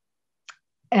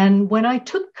 And when I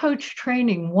took coach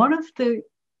training, one of the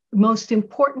most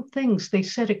important things they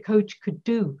said a coach could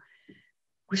do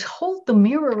was hold the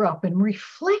mirror up and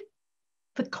reflect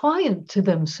the client to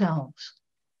themselves.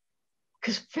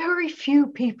 Because very few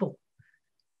people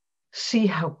see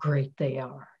how great they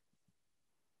are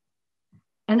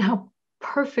and how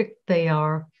perfect they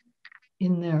are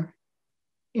in their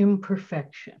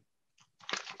imperfection.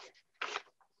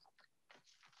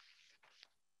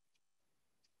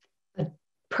 A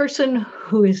person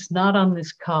who is not on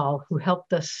this call, who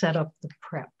helped us set up the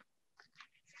prep,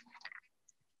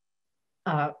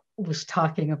 was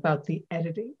talking about the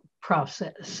editing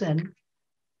process, and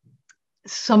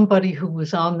somebody who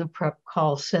was on the prep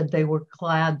call said they were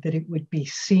glad that it would be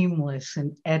seamless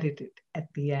and edited at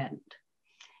the end.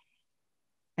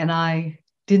 And I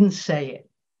didn't say it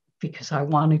because I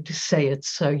wanted to say it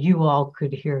so you all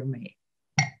could hear me.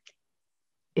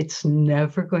 It's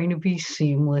never going to be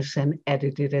seamless and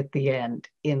edited at the end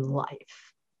in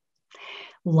life.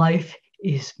 Life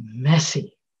is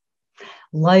messy.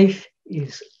 Life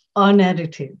is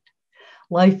unedited.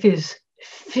 Life is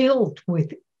filled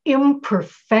with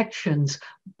imperfections,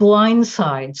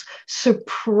 blindsides,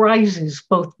 surprises,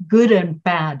 both good and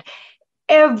bad,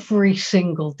 every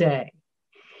single day.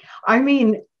 I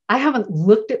mean, I haven't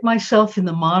looked at myself in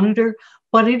the monitor,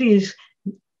 but it is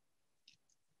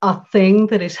a thing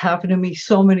that has happened to me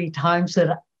so many times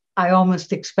that I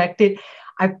almost expect it.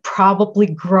 I've probably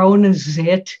grown a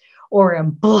zit or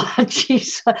am blotchy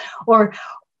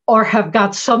or have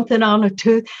got something on a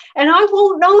tooth, and I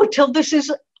won't know till this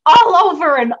is all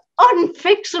over and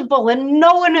unfixable and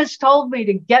no one has told me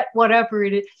to get whatever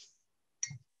it is.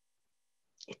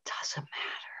 It doesn't matter.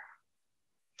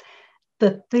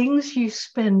 The things you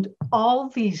spend all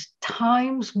these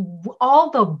times, all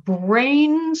the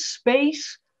brain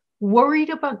space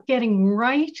worried about getting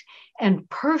right and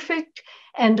perfect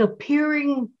and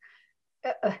appearing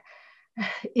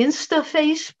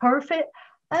Insta-face perfect,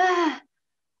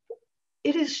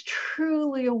 it is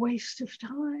truly a waste of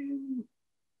time.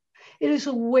 It is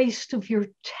a waste of your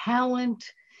talent.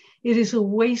 It is a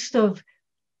waste of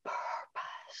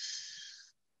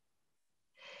purpose.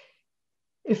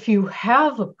 If you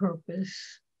have a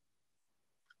purpose,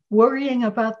 worrying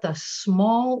about the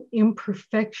small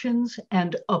imperfections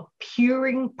and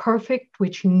appearing perfect,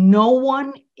 which no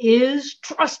one is,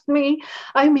 trust me.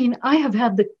 I mean, I have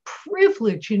had the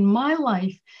privilege in my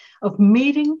life of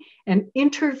meeting and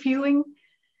interviewing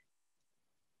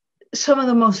some of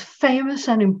the most famous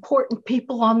and important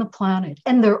people on the planet,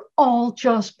 and they're all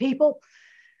just people.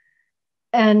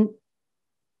 And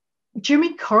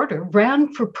Jimmy Carter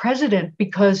ran for president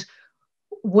because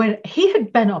when he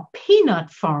had been a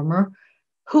peanut farmer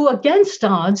who against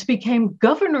odds became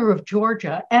governor of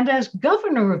Georgia. And as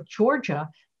governor of Georgia,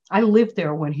 I lived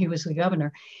there when he was the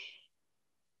governor,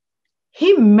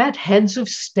 he met heads of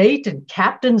state and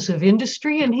captains of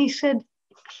industry, and he said,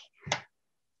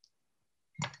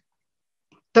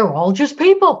 they're all just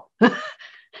people.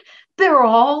 They're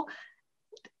all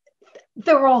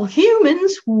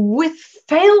humans with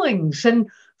failings and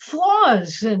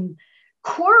flaws and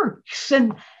quirks.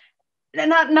 And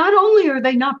not only are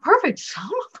they not perfect, some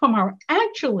of them are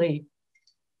actually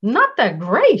not that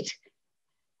great.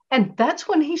 And that's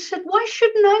when he said, why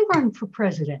shouldn't I run for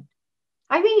president?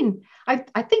 I mean,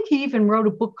 I think he even wrote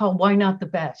a book called Why Not the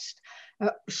Best?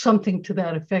 Something to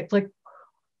that effect. Like,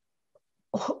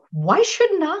 why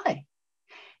shouldn't I?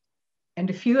 And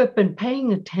if you have been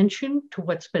paying attention to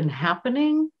what's been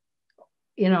happening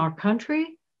in our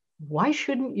country, why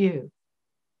shouldn't you?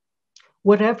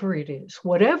 Whatever it is,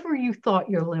 whatever you thought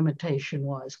your limitation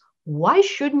was, why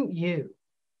shouldn't you?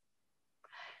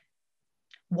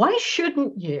 Why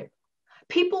shouldn't you?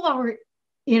 People are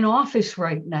in office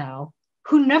right now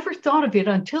who never thought of it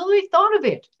until they thought of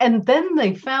it. And then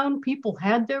they found people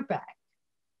had their back.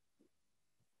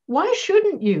 Why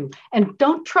shouldn't you? And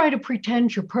don't try to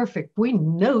pretend you're perfect. We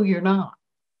know you're not.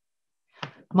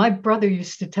 My brother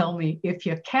used to tell me, if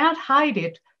you can't hide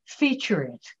it, feature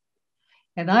it.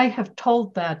 And I have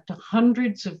told that to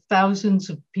hundreds of thousands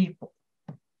of people.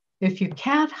 If you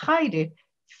can't hide it,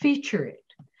 feature it.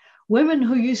 Women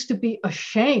who used to be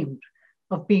ashamed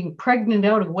of being pregnant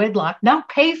out of wedlock now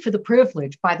pay for the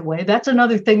privilege, by the way. That's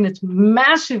another thing that's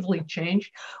massively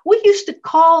changed. We used to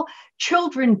call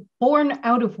children born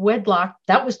out of wedlock,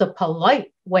 that was the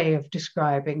polite way of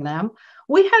describing them.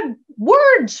 We had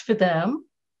words for them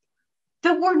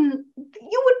that were,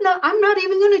 you would not, I'm not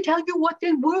even going to tell you what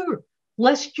they were,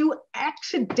 lest you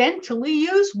accidentally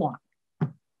use one.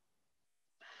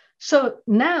 So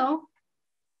now,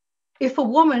 if a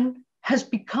woman has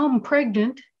become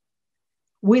pregnant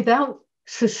without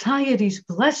society's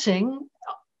blessing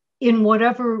in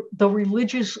whatever the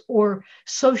religious or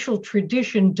social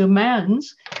tradition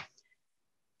demands,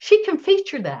 she can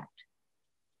feature that.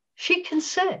 She can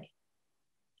say,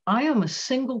 I am a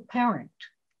single parent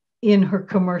in her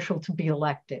commercial to be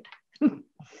elected.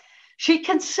 She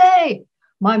can say,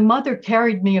 my mother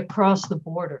carried me across the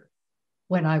border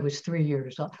when I was 3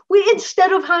 years old.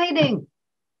 Instead of hiding,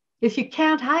 if you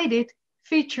can't hide it,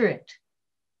 feature it.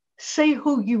 Say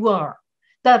who you are.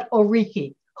 That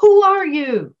Oriki. Who are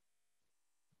you?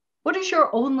 What is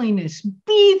your onlyness?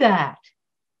 Be that.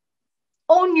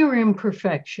 Own your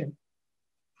imperfection.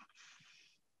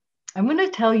 I'm going to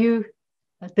tell you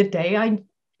the day I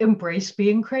embraced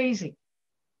being crazy.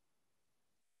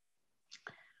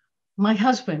 My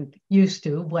husband used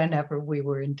to, whenever we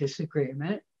were in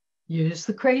disagreement, use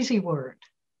the crazy word.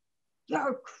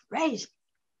 You're crazy.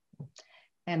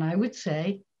 And I would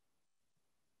say,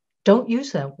 don't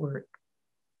use that word.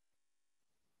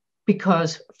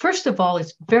 Because first of all,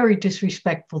 it's very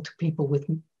disrespectful to people with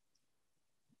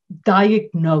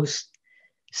diagnosed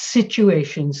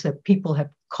situations that people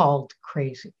have called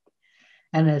crazy.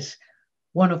 And as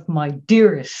one of my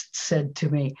dearest said to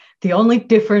me, the only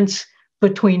difference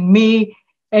between me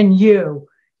and you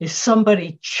is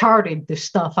somebody charted the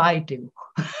stuff I do.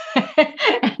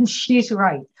 And she's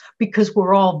right, because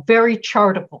we're all very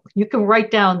chartable. You can write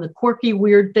down the quirky,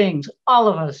 weird things. All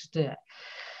of us did.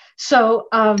 So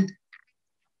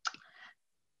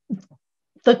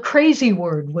the crazy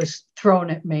word was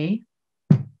thrown at me.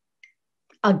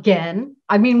 Again,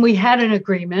 I mean, we had an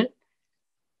agreement.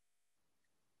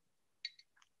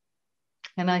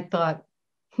 And I thought,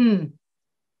 in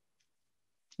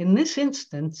this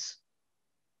instance,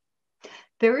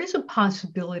 there is a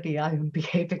possibility I am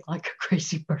behaving like a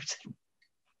crazy person,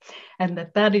 and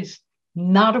that is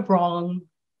not a wrong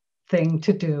thing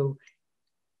to do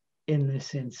in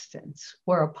this instance.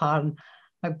 Whereupon,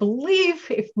 I believe,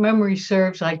 if memory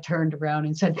serves, I turned around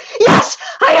and said, yes,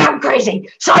 I am crazy,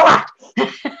 so what?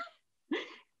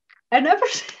 And ever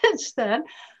since then,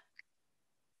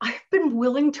 I've been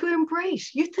willing to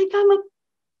embrace. You think I'm a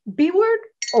B word?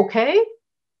 Okay.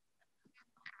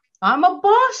 I'm a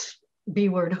boss B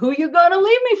word. Who you gonna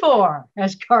leave me for?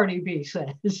 As Cardi B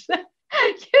says.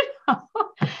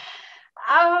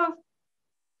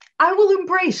 I will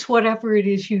embrace whatever it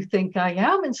is you think I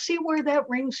am and see where that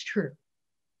rings true.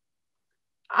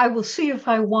 I will see if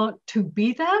I want to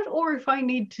be that or if I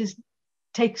need to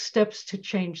take steps to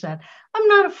change that. I'm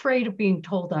not afraid of being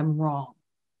told I'm wrong.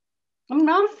 I'm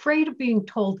not afraid of being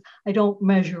told I don't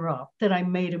measure up, that I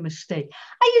made a mistake.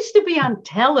 I used to be on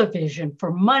television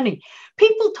for money.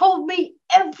 People told me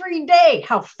every day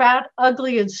how fat,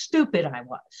 ugly, and stupid I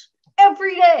was.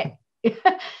 Every day.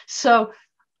 So,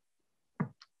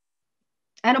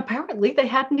 and apparently they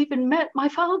hadn't even met my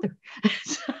father.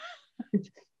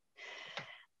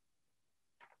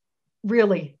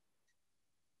 Really,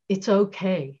 it's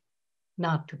okay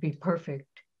not to be perfect.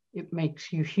 It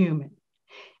makes you human.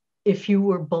 If you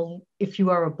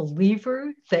are a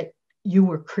believer that you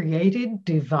were created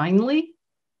divinely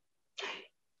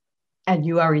and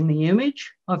you are in the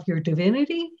image of your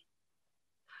divinity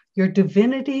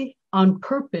on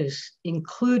purpose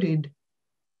included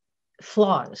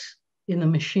flaws in the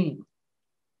machine.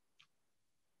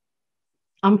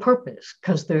 On purpose,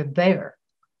 because they're there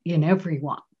in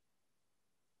everyone.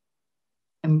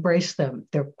 Embrace them.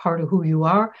 They're part of who you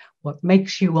are. What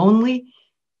makes you only.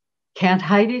 Can't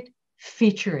hide it,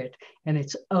 feature it. And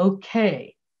it's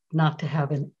okay not to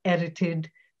have an edited,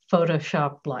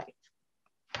 photoshopped life.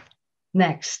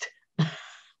 Next.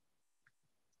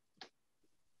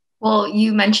 Well,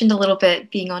 you mentioned a little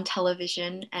bit being on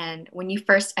television, and when you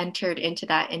first entered into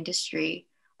that industry,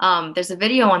 there's a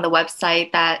video on the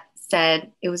website that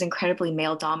said it was incredibly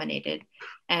male dominated.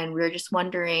 And we were just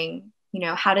wondering,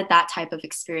 how did that type of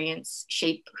experience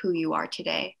shape who you are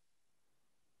today?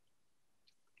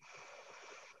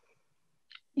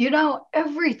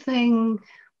 everything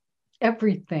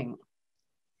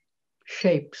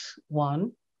shapes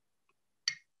one.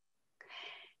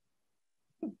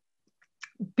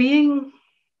 Being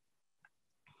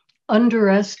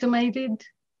underestimated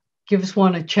gives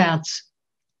one a chance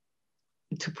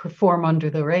to perform under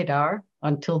the radar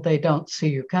until they don't see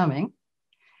you coming.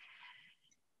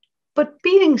 But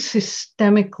being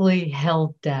systemically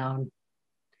held down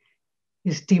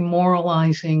is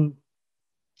demoralizing,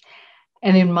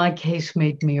 and in my case,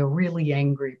 made me a really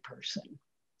angry person.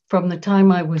 From the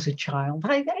time I was a child,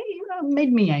 it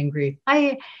made me angry.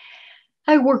 I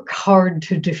work hard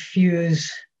to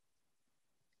diffuse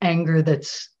anger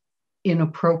that's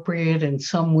inappropriate, and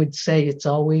some would say it's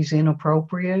always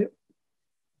inappropriate,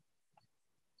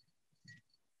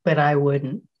 but I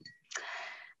wouldn't.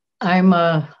 I'm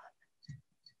a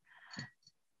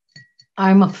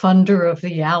funder of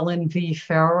the Allen v.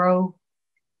 Farrow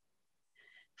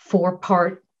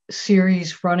 4-part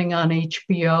series running on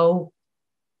HBO.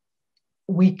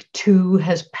 Week 2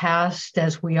 has passed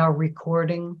as we are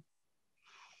recording.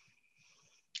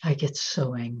 I get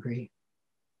so angry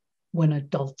when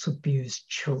adults abuse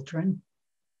children.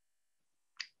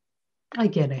 I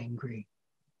get angry.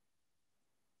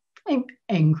 I'm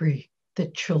angry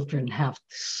that children have to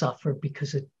suffer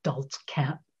because adults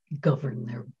can't govern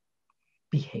their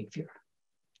behavior.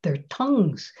 Their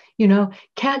tongues,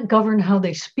 can't govern how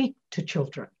they speak to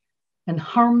children and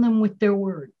harm them with their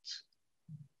words.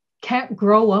 Can't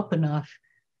grow up enough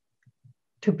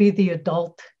to be the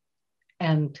adult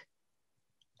and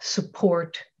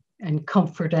support and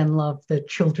comfort and love that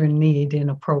children need in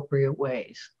appropriate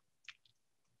ways.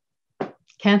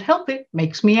 Can't help it,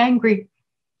 makes me angry.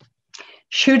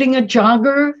 Shooting a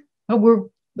jogger,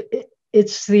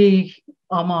 it's the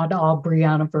Ahmaud Arbery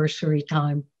anniversary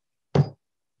time.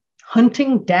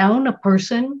 Hunting down a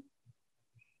person,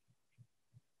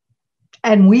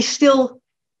 and we still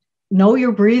know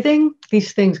you're breathing.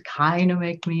 These things kind of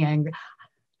make me angry.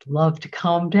 I'd love to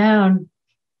calm down,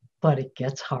 but it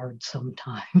gets hard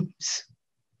sometimes.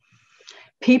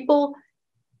 People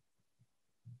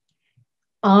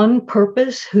on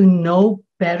purpose who know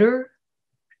better,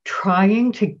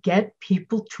 trying to get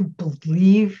people to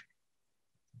believe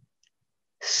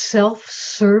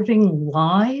self-serving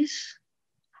lies.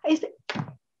 I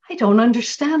don't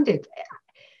understand it.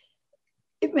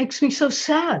 It makes me so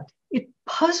sad. It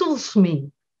puzzles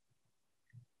me.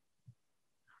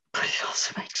 But it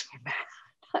also makes me mad.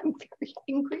 I'm very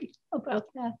angry about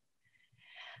that.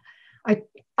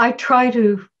 I try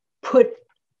to put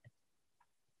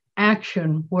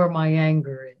action where my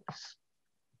anger is.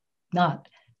 Not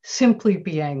simply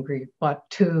be angry,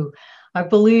 but I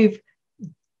believe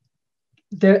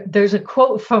there's a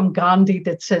quote from Gandhi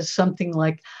that says something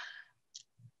like,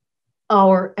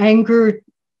 our anger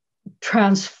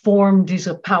transformed is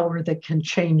a power that can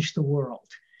change the world.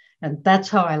 And that's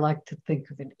how I like to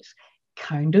think of it, as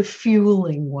kind of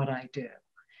fueling what I do.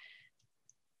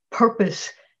 Purpose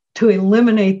to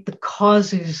eliminate the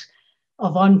causes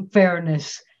of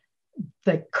unfairness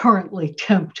that currently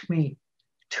tempt me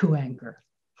to anger.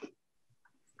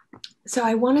 So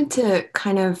I wanted to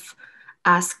kind of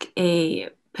ask a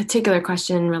particular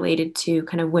question related to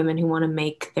kind of women who want to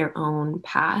make their own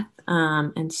path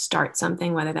and start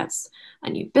something, whether that's a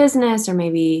new business or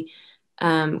maybe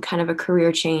kind of a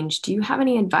career change. Do you have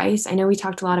any advice? I know we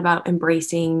talked a lot about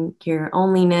embracing your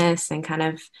onlyness and kind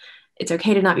of it's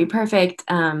okay to not be perfect,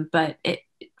 but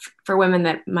for women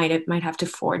that might have to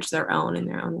forge their own in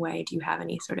their own way, do you have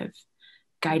any sort of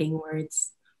guiding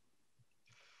words?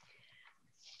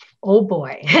 Oh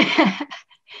boy.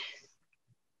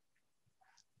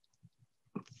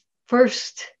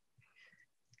 First,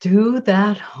 do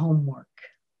that homework.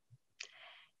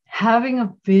 Having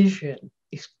a vision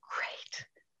is great,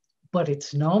 but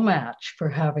it's no match for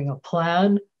having a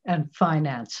plan and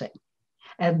financing,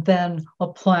 and then a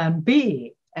plan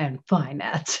B and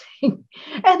financing,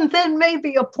 and then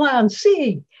maybe a plan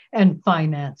C and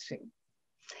financing.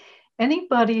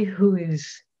 Anybody who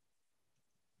is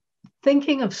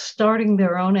thinking of starting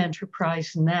their own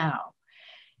enterprise now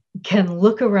can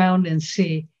look around and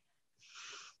see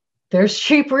there's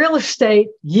cheap real estate.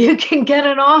 You can get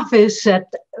an office at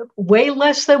way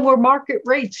less than were market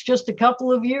rates just a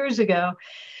couple of years ago.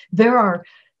 There are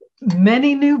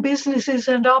many new businesses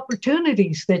and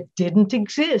opportunities that didn't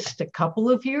exist a couple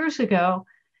of years ago.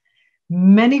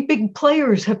 Many big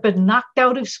players have been knocked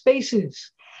out of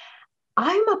spaces.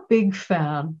 I'm a big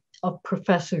fan of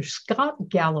Professor Scott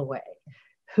Galloway,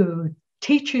 who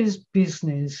teaches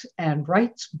business and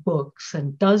writes books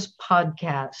and does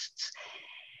podcasts.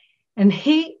 And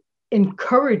he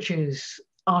encourages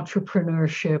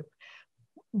entrepreneurship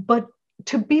but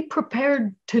to be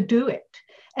prepared to do it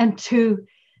and to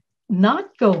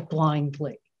not go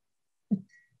blindly,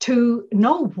 to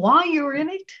know why you're in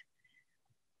it,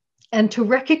 and to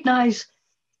recognize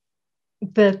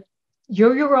that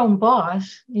you're your own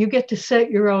boss. You get to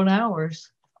set your own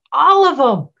hours, all of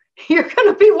them. You're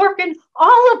going to be working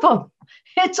all of them.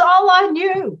 It's all on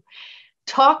you.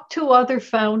 Talk to other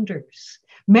founders.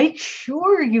 Make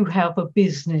sure you have a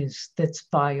business that's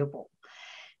viable.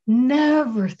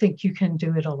 Never think you can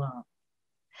do it alone.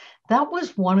 That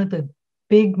was one of the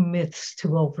big myths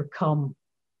to overcome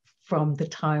from the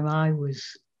time I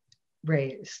was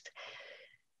raised.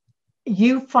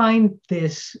 You find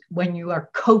this when you are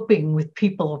coping with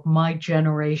people of my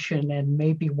generation and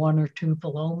maybe one or two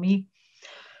below me.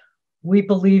 We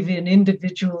believe in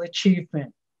individual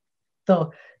achievement.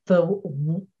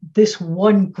 This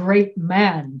one great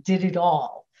man did it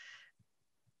all.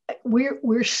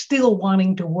 We're still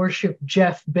wanting to worship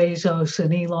Jeff Bezos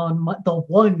and Elon Musk, the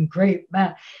one great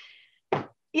man,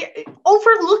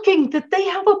 overlooking that they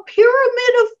have a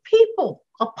pyramid of people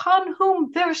upon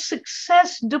whom their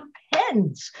success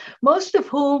depends, most of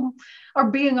whom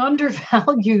are being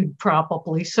undervalued,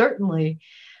 probably, certainly.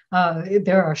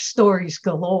 There are stories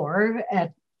galore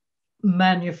at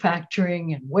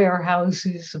manufacturing and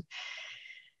warehouses.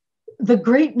 The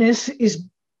greatness is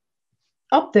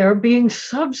up there being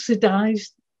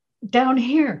subsidized down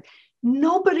here.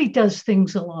 Nobody does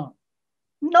things alone.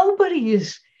 Nobody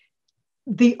is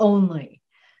the only.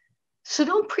 So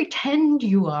don't pretend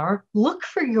you are. Look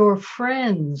for your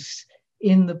friends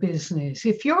in the business.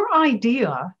 If your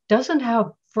idea doesn't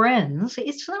have friends,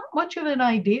 it's not much of an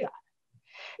idea.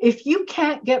 If you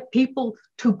can't get people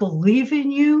to believe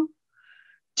in you,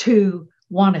 to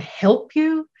want to help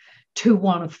you, to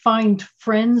want to find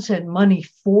friends and money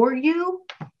for you,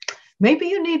 maybe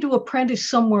you need to apprentice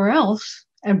somewhere else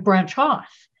and branch off.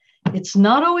 It's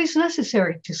not always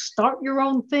necessary to start your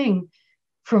own thing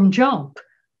from jump,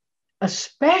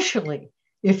 especially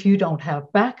if you don't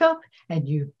have backup and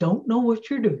you don't know what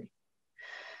you're doing.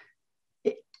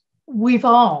 We've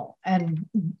all, and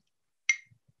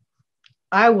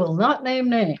I will not name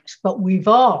names, but we've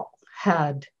all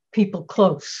had people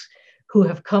close who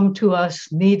have come to us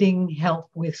needing help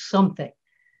with something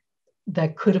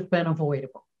that could have been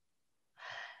avoidable.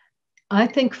 I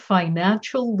think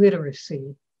financial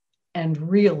literacy and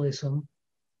realism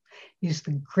is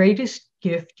the greatest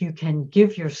gift you can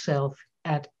give yourself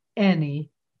at any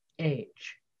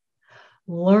age.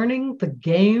 Learning the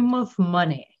game of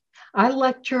money. I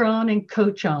lecture on and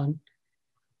coach on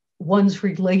one's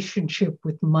relationship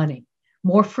with money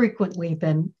more frequently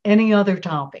than any other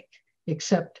topic,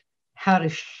 except how to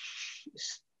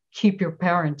keep your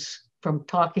parents from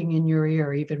talking in your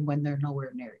ear even when they're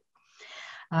nowhere near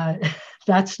you.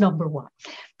 That's number one.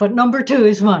 But number two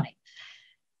is money.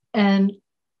 And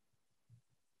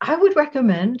I would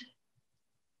recommend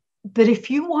that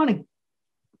if you want to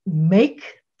make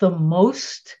the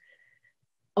most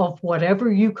of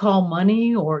whatever you call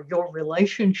money or your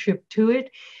relationship to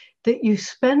it, that you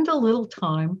spend a little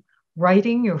time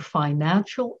writing your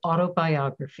financial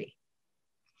autobiography.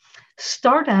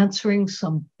 Start answering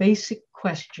some basic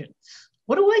questions.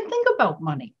 What do I think about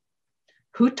money?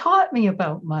 Who taught me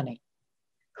about money?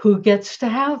 Who gets to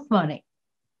have money?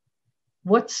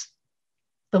 What's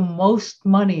the most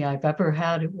money I've ever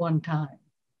had at one time?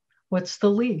 What's the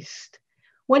least?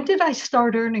 When did I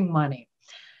start earning money?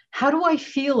 How do I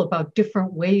feel about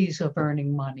different ways of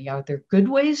earning money? Are there good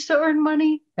ways to earn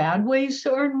money? Bad ways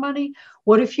to earn money?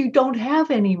 What if you don't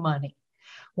have any money?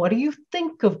 What do you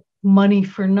think of money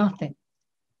for nothing?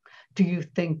 Do you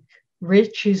think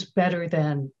rich is better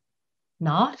than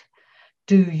not?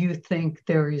 Do you think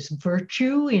there is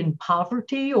virtue in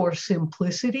poverty or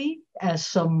simplicity, as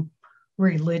some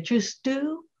religious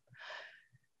do?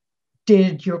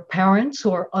 Did your parents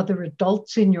or other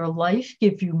adults in your life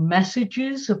give you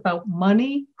messages about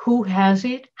money? Who has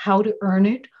it? How to earn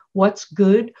it? What's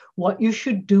good? What you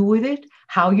should do with it?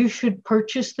 How you should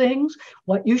purchase things?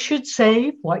 What you should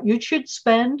save? What you should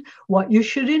spend? What you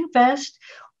should invest?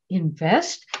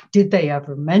 Invest? Did they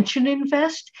ever mention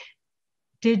invest?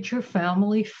 Did your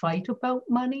family fight about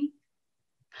money?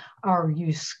 Are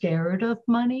you scared of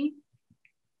money?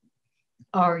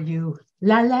 Are you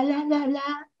la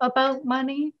about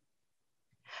money?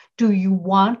 Do you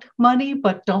want money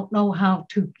but don't know how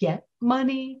to get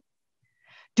money?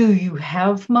 Do you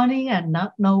have money and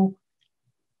not know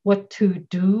what to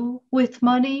do with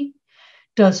money?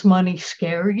 Does money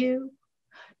scare you?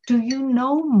 Do you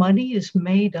know money is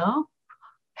made up?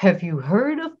 Have you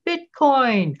heard of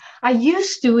Bitcoin? I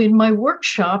used to, in my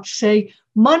workshops, say,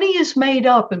 money is made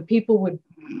up, and people would,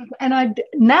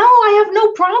 now I have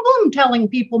no problem telling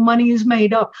people money is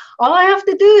made up. All I have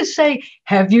to do is say,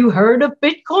 have you heard of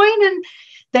Bitcoin? And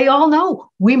they all know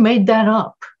we made that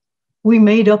up. We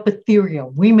made up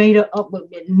Ethereum. We made up,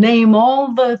 name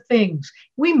all the things.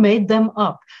 We made them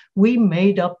up. We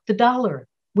made up the dollar.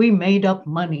 We made up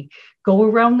money. Go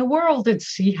around the world and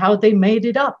see how they made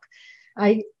it up.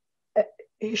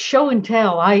 Show and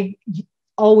tell, I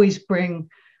always bring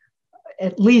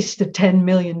at least a $10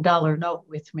 million note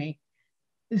with me.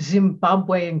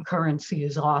 Zimbabwean currency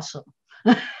is awesome.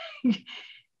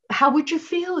 How would you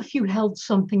feel if you held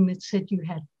something that said you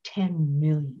had 10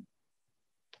 million?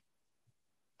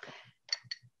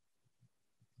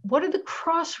 What are the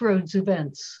crossroads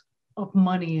events of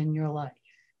money in your life?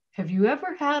 Have you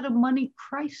ever had a money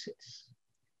crisis?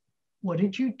 What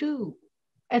did you do?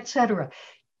 Etc.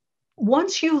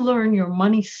 Once you learn your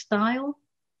money style,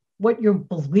 what your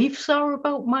beliefs are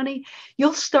about money,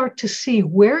 you'll start to see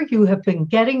where you have been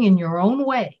getting in your own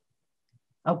way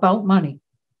about money.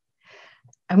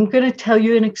 I'm going to tell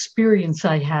you an experience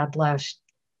I had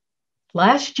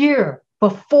last year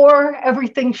before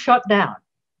everything shut down.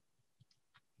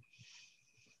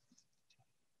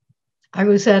 I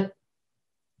was at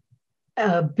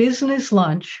a business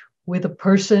lunch with a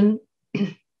person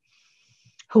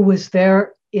who was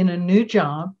there in a new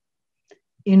job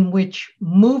in which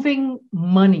moving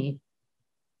money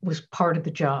was part of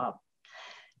the job.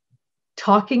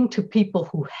 Talking to people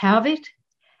who have it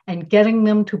and getting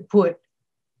them to put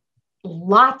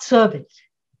lots of it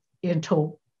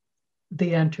into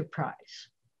the enterprise.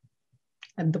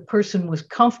 And the person was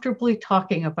comfortably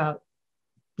talking about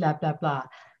blah, blah, blah,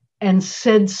 and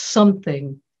said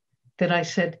something that I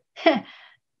said,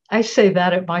 I say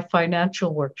that at my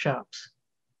financial workshops.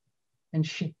 And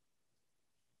she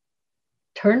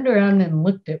turned around and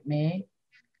looked at me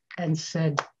and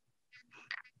said,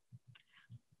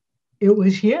 it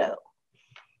was you.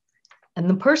 And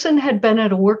the person had been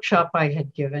at a workshop I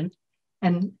had given,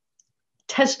 and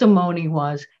testimony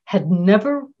was, had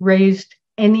never raised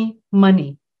any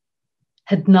money,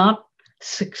 had not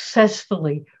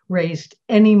successfully raised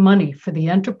any money for the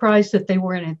enterprise that they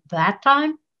were in at that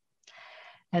time.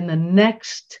 And the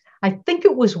next, I think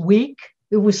it was week,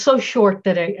 it was so short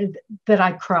that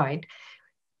I cried,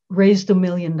 raised $1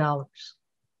 million.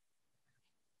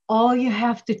 All you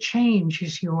have to change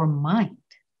is your mind.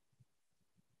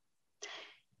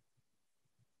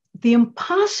 The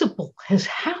impossible has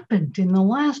happened in the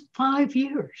last 5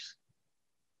 years.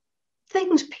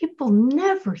 Things people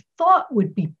never thought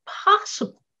would be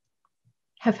possible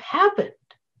have happened.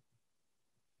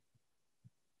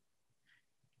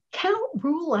 Can't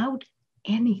rule out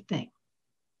anything.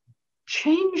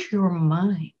 Change your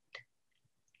mind.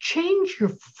 Change your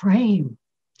frame.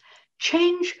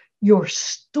 Change your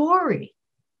story.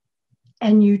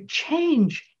 And you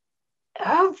change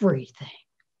everything.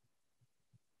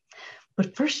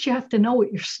 But first you have to know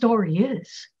what your story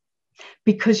is,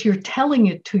 because you're telling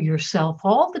it to yourself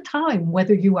all the time,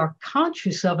 whether you are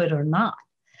conscious of it or not.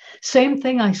 Same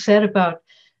thing I said about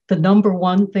the number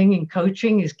one thing in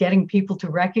coaching is getting people to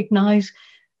recognize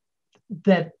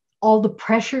that all the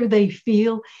pressure they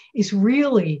feel is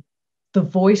really the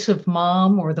voice of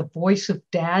mom or the voice of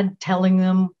dad telling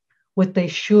them what they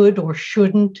should or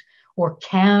shouldn't or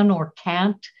can or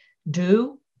can't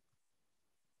do.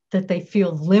 That they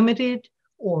feel limited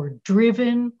or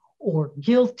driven or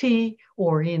guilty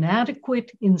or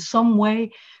inadequate in some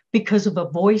way because of a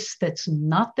voice that's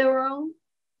not their own.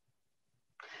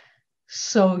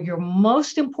 So your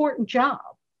most important job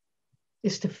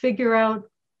is to figure out,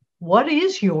 what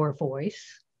is your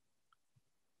voice?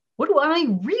 What do I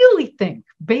really think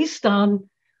based on,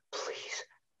 please,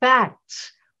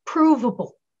 facts,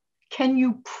 provable? Can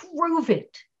you prove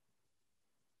it?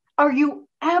 Are you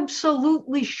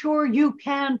absolutely sure you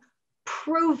can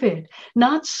prove it?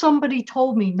 Not somebody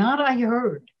told me, not I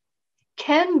heard.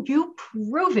 Can you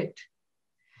prove it?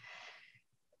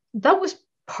 That was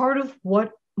part of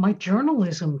what my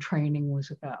journalism training was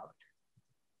about.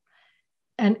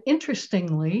 And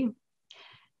interestingly,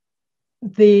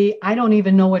 I don't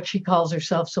even know what she calls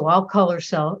herself, so I'll call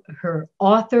her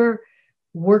author,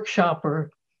 workshopper,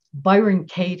 Byron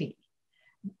Katie,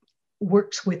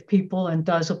 works with people and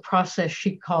does a process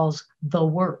she calls the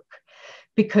work,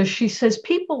 because she says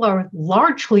people are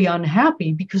largely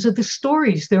unhappy because of the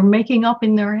stories they're making up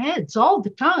in their heads all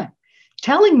the time,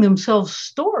 telling themselves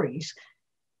stories.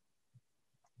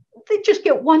 They just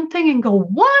get one thing and go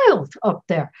wild up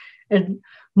there. And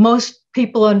most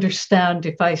people understand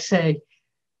if I say,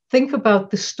 think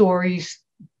about the stories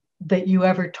that you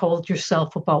ever told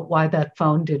yourself about why that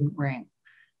phone didn't ring.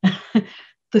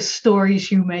 The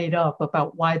stories you made up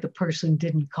about why the person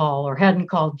didn't call or hadn't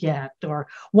called yet, or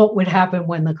what would happen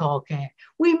when the call came.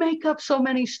 We make up so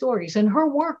many stories, and her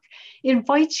work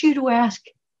invites you to ask,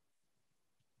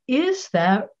 is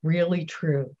that really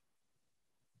true?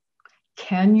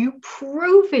 Can you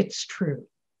prove it's true?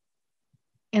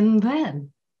 And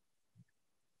then,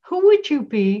 who would you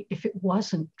be if it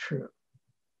wasn't true?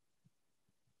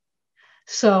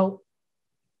 So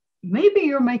maybe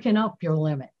you're making up your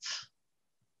limits.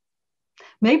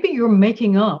 Maybe you're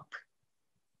making up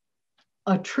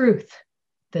a truth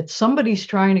that somebody's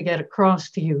trying to get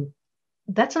across to you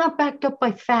that's not backed up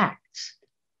by facts.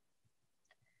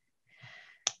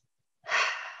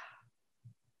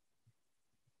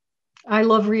 I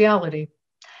love reality.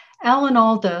 Alan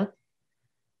Alda,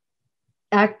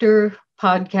 actor,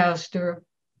 podcaster,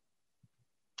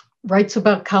 writes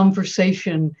about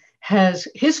conversation, has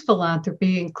his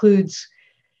philanthropy includes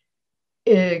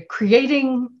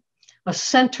creating a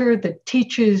center that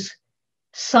teaches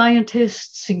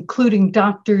scientists, including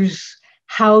doctors,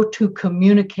 how to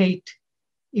communicate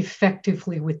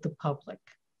effectively with the public.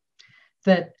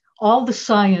 That all the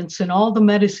science and all the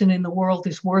medicine in the world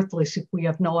is worthless if we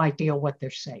have no idea what they're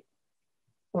saying,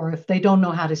 or if they don't know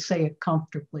how to say it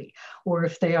comfortably, or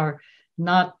if they are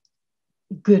not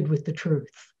good with the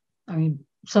truth. I mean,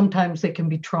 sometimes they can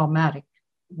be traumatic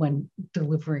when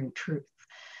delivering truth.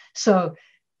 So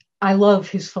I love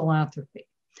his philanthropy.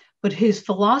 But his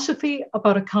philosophy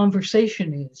about a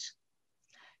conversation is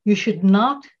you should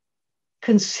not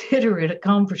consider it a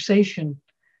conversation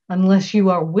unless you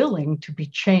are willing to be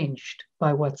changed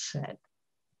by what's said.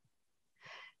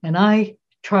 And I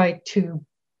try to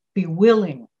be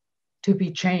willing to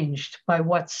be changed by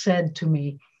what's said to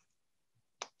me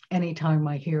anytime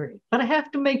I hear it. But I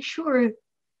have to make sure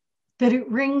that it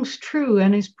rings true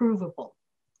and is provable,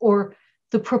 or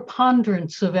the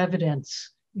preponderance of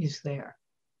evidence is there.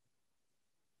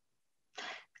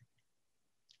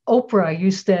 Oprah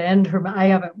used to end her, I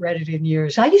haven't read it in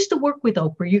years. I used to work with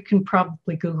Oprah. You can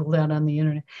probably Google that on the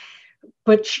internet.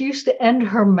 But she used to end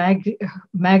her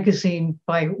magazine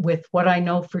with what I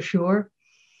know for sure.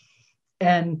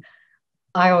 And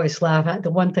I always laugh at the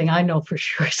one thing I know for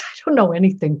sure is I don't know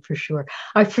anything for sure.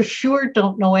 I for sure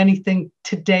don't know anything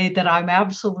today that I'm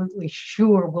absolutely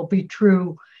sure will be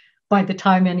true by the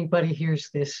time anybody hears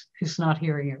this who's not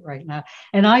hearing it right now.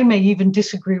 And I may even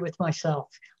disagree with myself.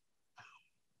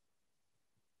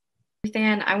 Ruth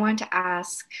Ann, I want to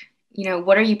ask,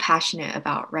 what are you passionate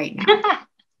about right now?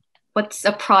 What's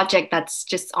a project that's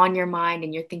just on your mind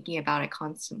and you're thinking about it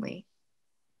constantly?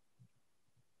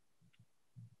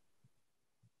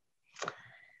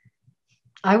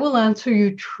 I will answer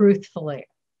you truthfully.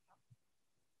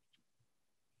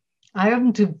 I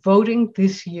am devoting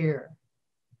this year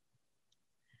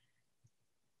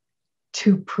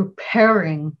to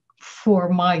preparing for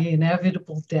my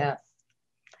inevitable death.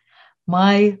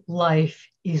 My life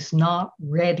is not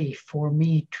ready for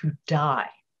me to die.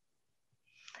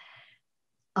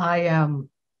 I am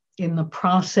in the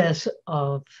process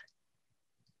of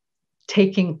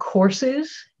taking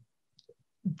courses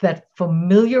that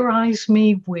familiarize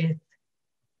me with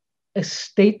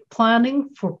estate planning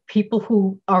for people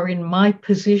who are in my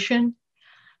position.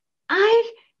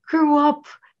 I grew up,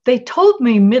 they told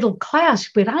me middle class,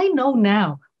 but I know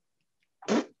now,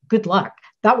 good luck.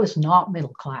 That was not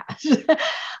middle class.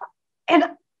 And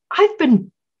I've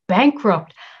been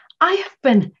bankrupt. I have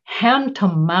been hand to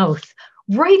mouth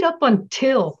right up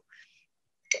until,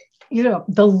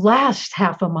 the last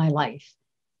half of my life.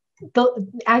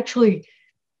 Actually,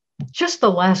 just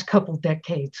the last couple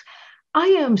decades. I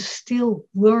am still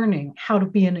learning how to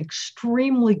be an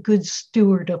extremely good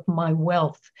steward of my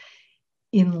wealth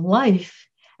in life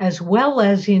as well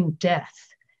as in death.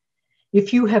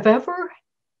 If you have ever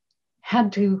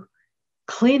had to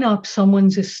clean up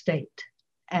someone's estate,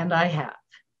 and I have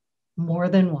more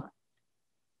than one,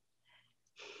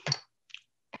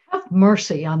 have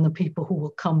mercy on the people who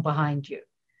will come behind you.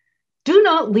 Do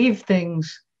not leave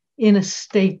things in a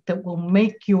state that will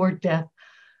make your death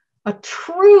a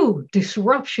true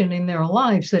disruption in their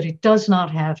lives that it does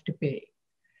not have to be.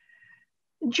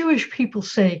 Jewish people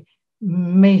say,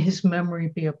 may his memory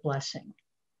be a blessing.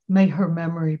 May her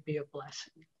memory be a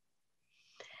blessing.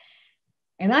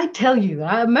 And I tell you,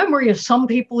 a memory of some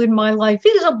people in my life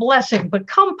is a blessing, but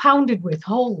compounded with,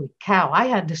 holy cow, I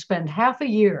had to spend half a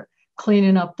year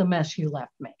cleaning up the mess you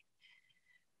left me.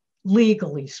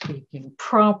 Legally speaking,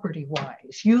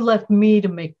 property-wise, you left me to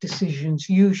make decisions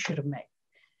you should have made.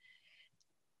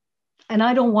 And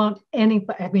I don't want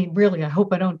anybody, really, I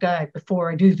hope I don't die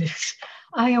before I do this.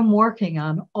 I am working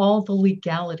on all the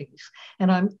legalities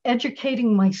and I'm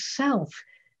educating myself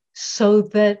so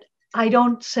that I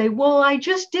don't say, well, I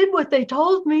just did what they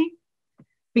told me,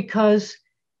 because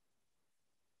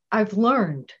I've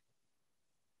learned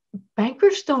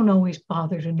bankers don't always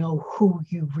bother to know who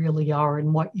you really are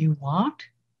and what you want.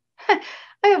 I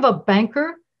have a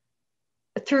banker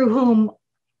through whom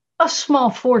a small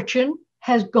fortune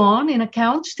has gone in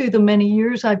accounts through the many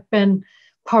years I've been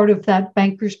part of that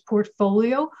banker's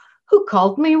portfolio, who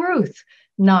called me Ruth,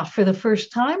 not for the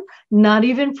first time, not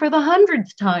even for the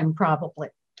 100th time, probably.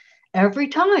 Every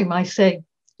time I say,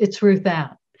 it's Ruth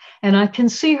Ann. And I can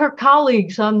see her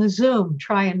colleagues on the Zoom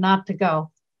trying not to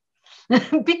go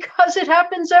because it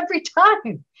happens every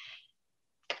time.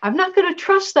 I'm not going to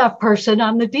trust that person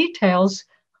on the details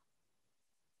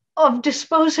of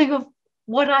disposing of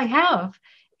what I have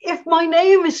if my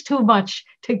name is too much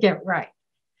to get right.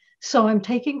 So I'm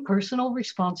taking personal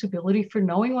responsibility for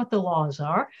knowing what the laws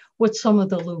are, what some of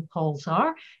the loopholes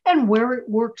are, and where it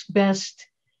works best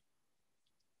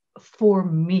for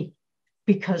me,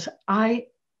 because I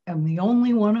am the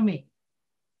only one of me.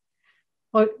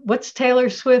 What's Taylor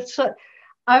Swift's?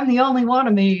 I'm the only one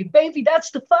of me. Baby,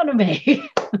 that's the fun of me.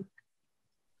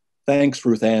 Thanks,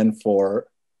 Ruth Ann, for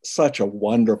such a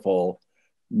wonderful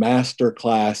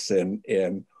masterclass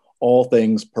in all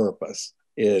things purpose,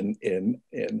 in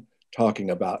talking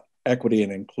about equity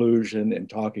and inclusion, and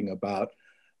talking about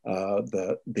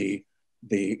the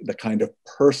kind of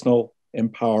personal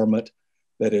empowerment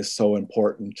that is so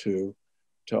important to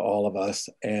all of us.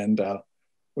 And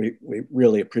we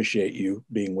really appreciate you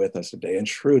being with us today. And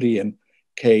Shruti and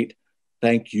Kate,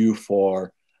 thank you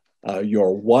for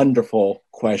your wonderful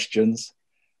questions.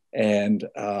 And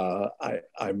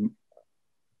I'm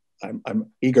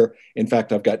eager. In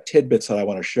fact, I've got tidbits that I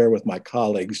want to share with my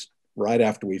colleagues right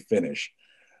after we finish.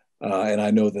 And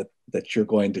I know that you're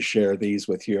going to share these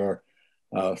with your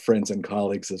friends and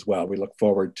colleagues as well. We look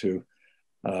forward to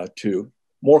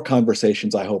more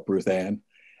conversations, I hope, Ruth Ann.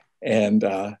 And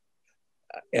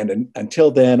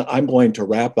until then, I'm going to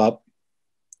wrap up.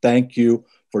 Thank you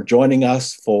for joining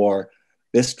us for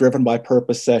this Driven by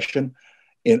Purpose session.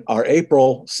 In our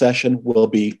April session will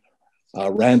be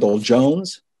Randall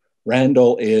Jones.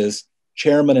 Randall is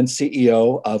chairman and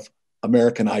CEO of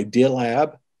American Idea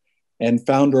Lab and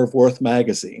founder of Worth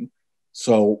Magazine.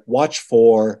 So watch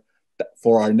for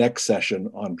our next session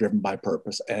on Driven by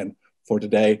Purpose. And for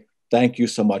today, thank you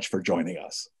so much for joining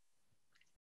us.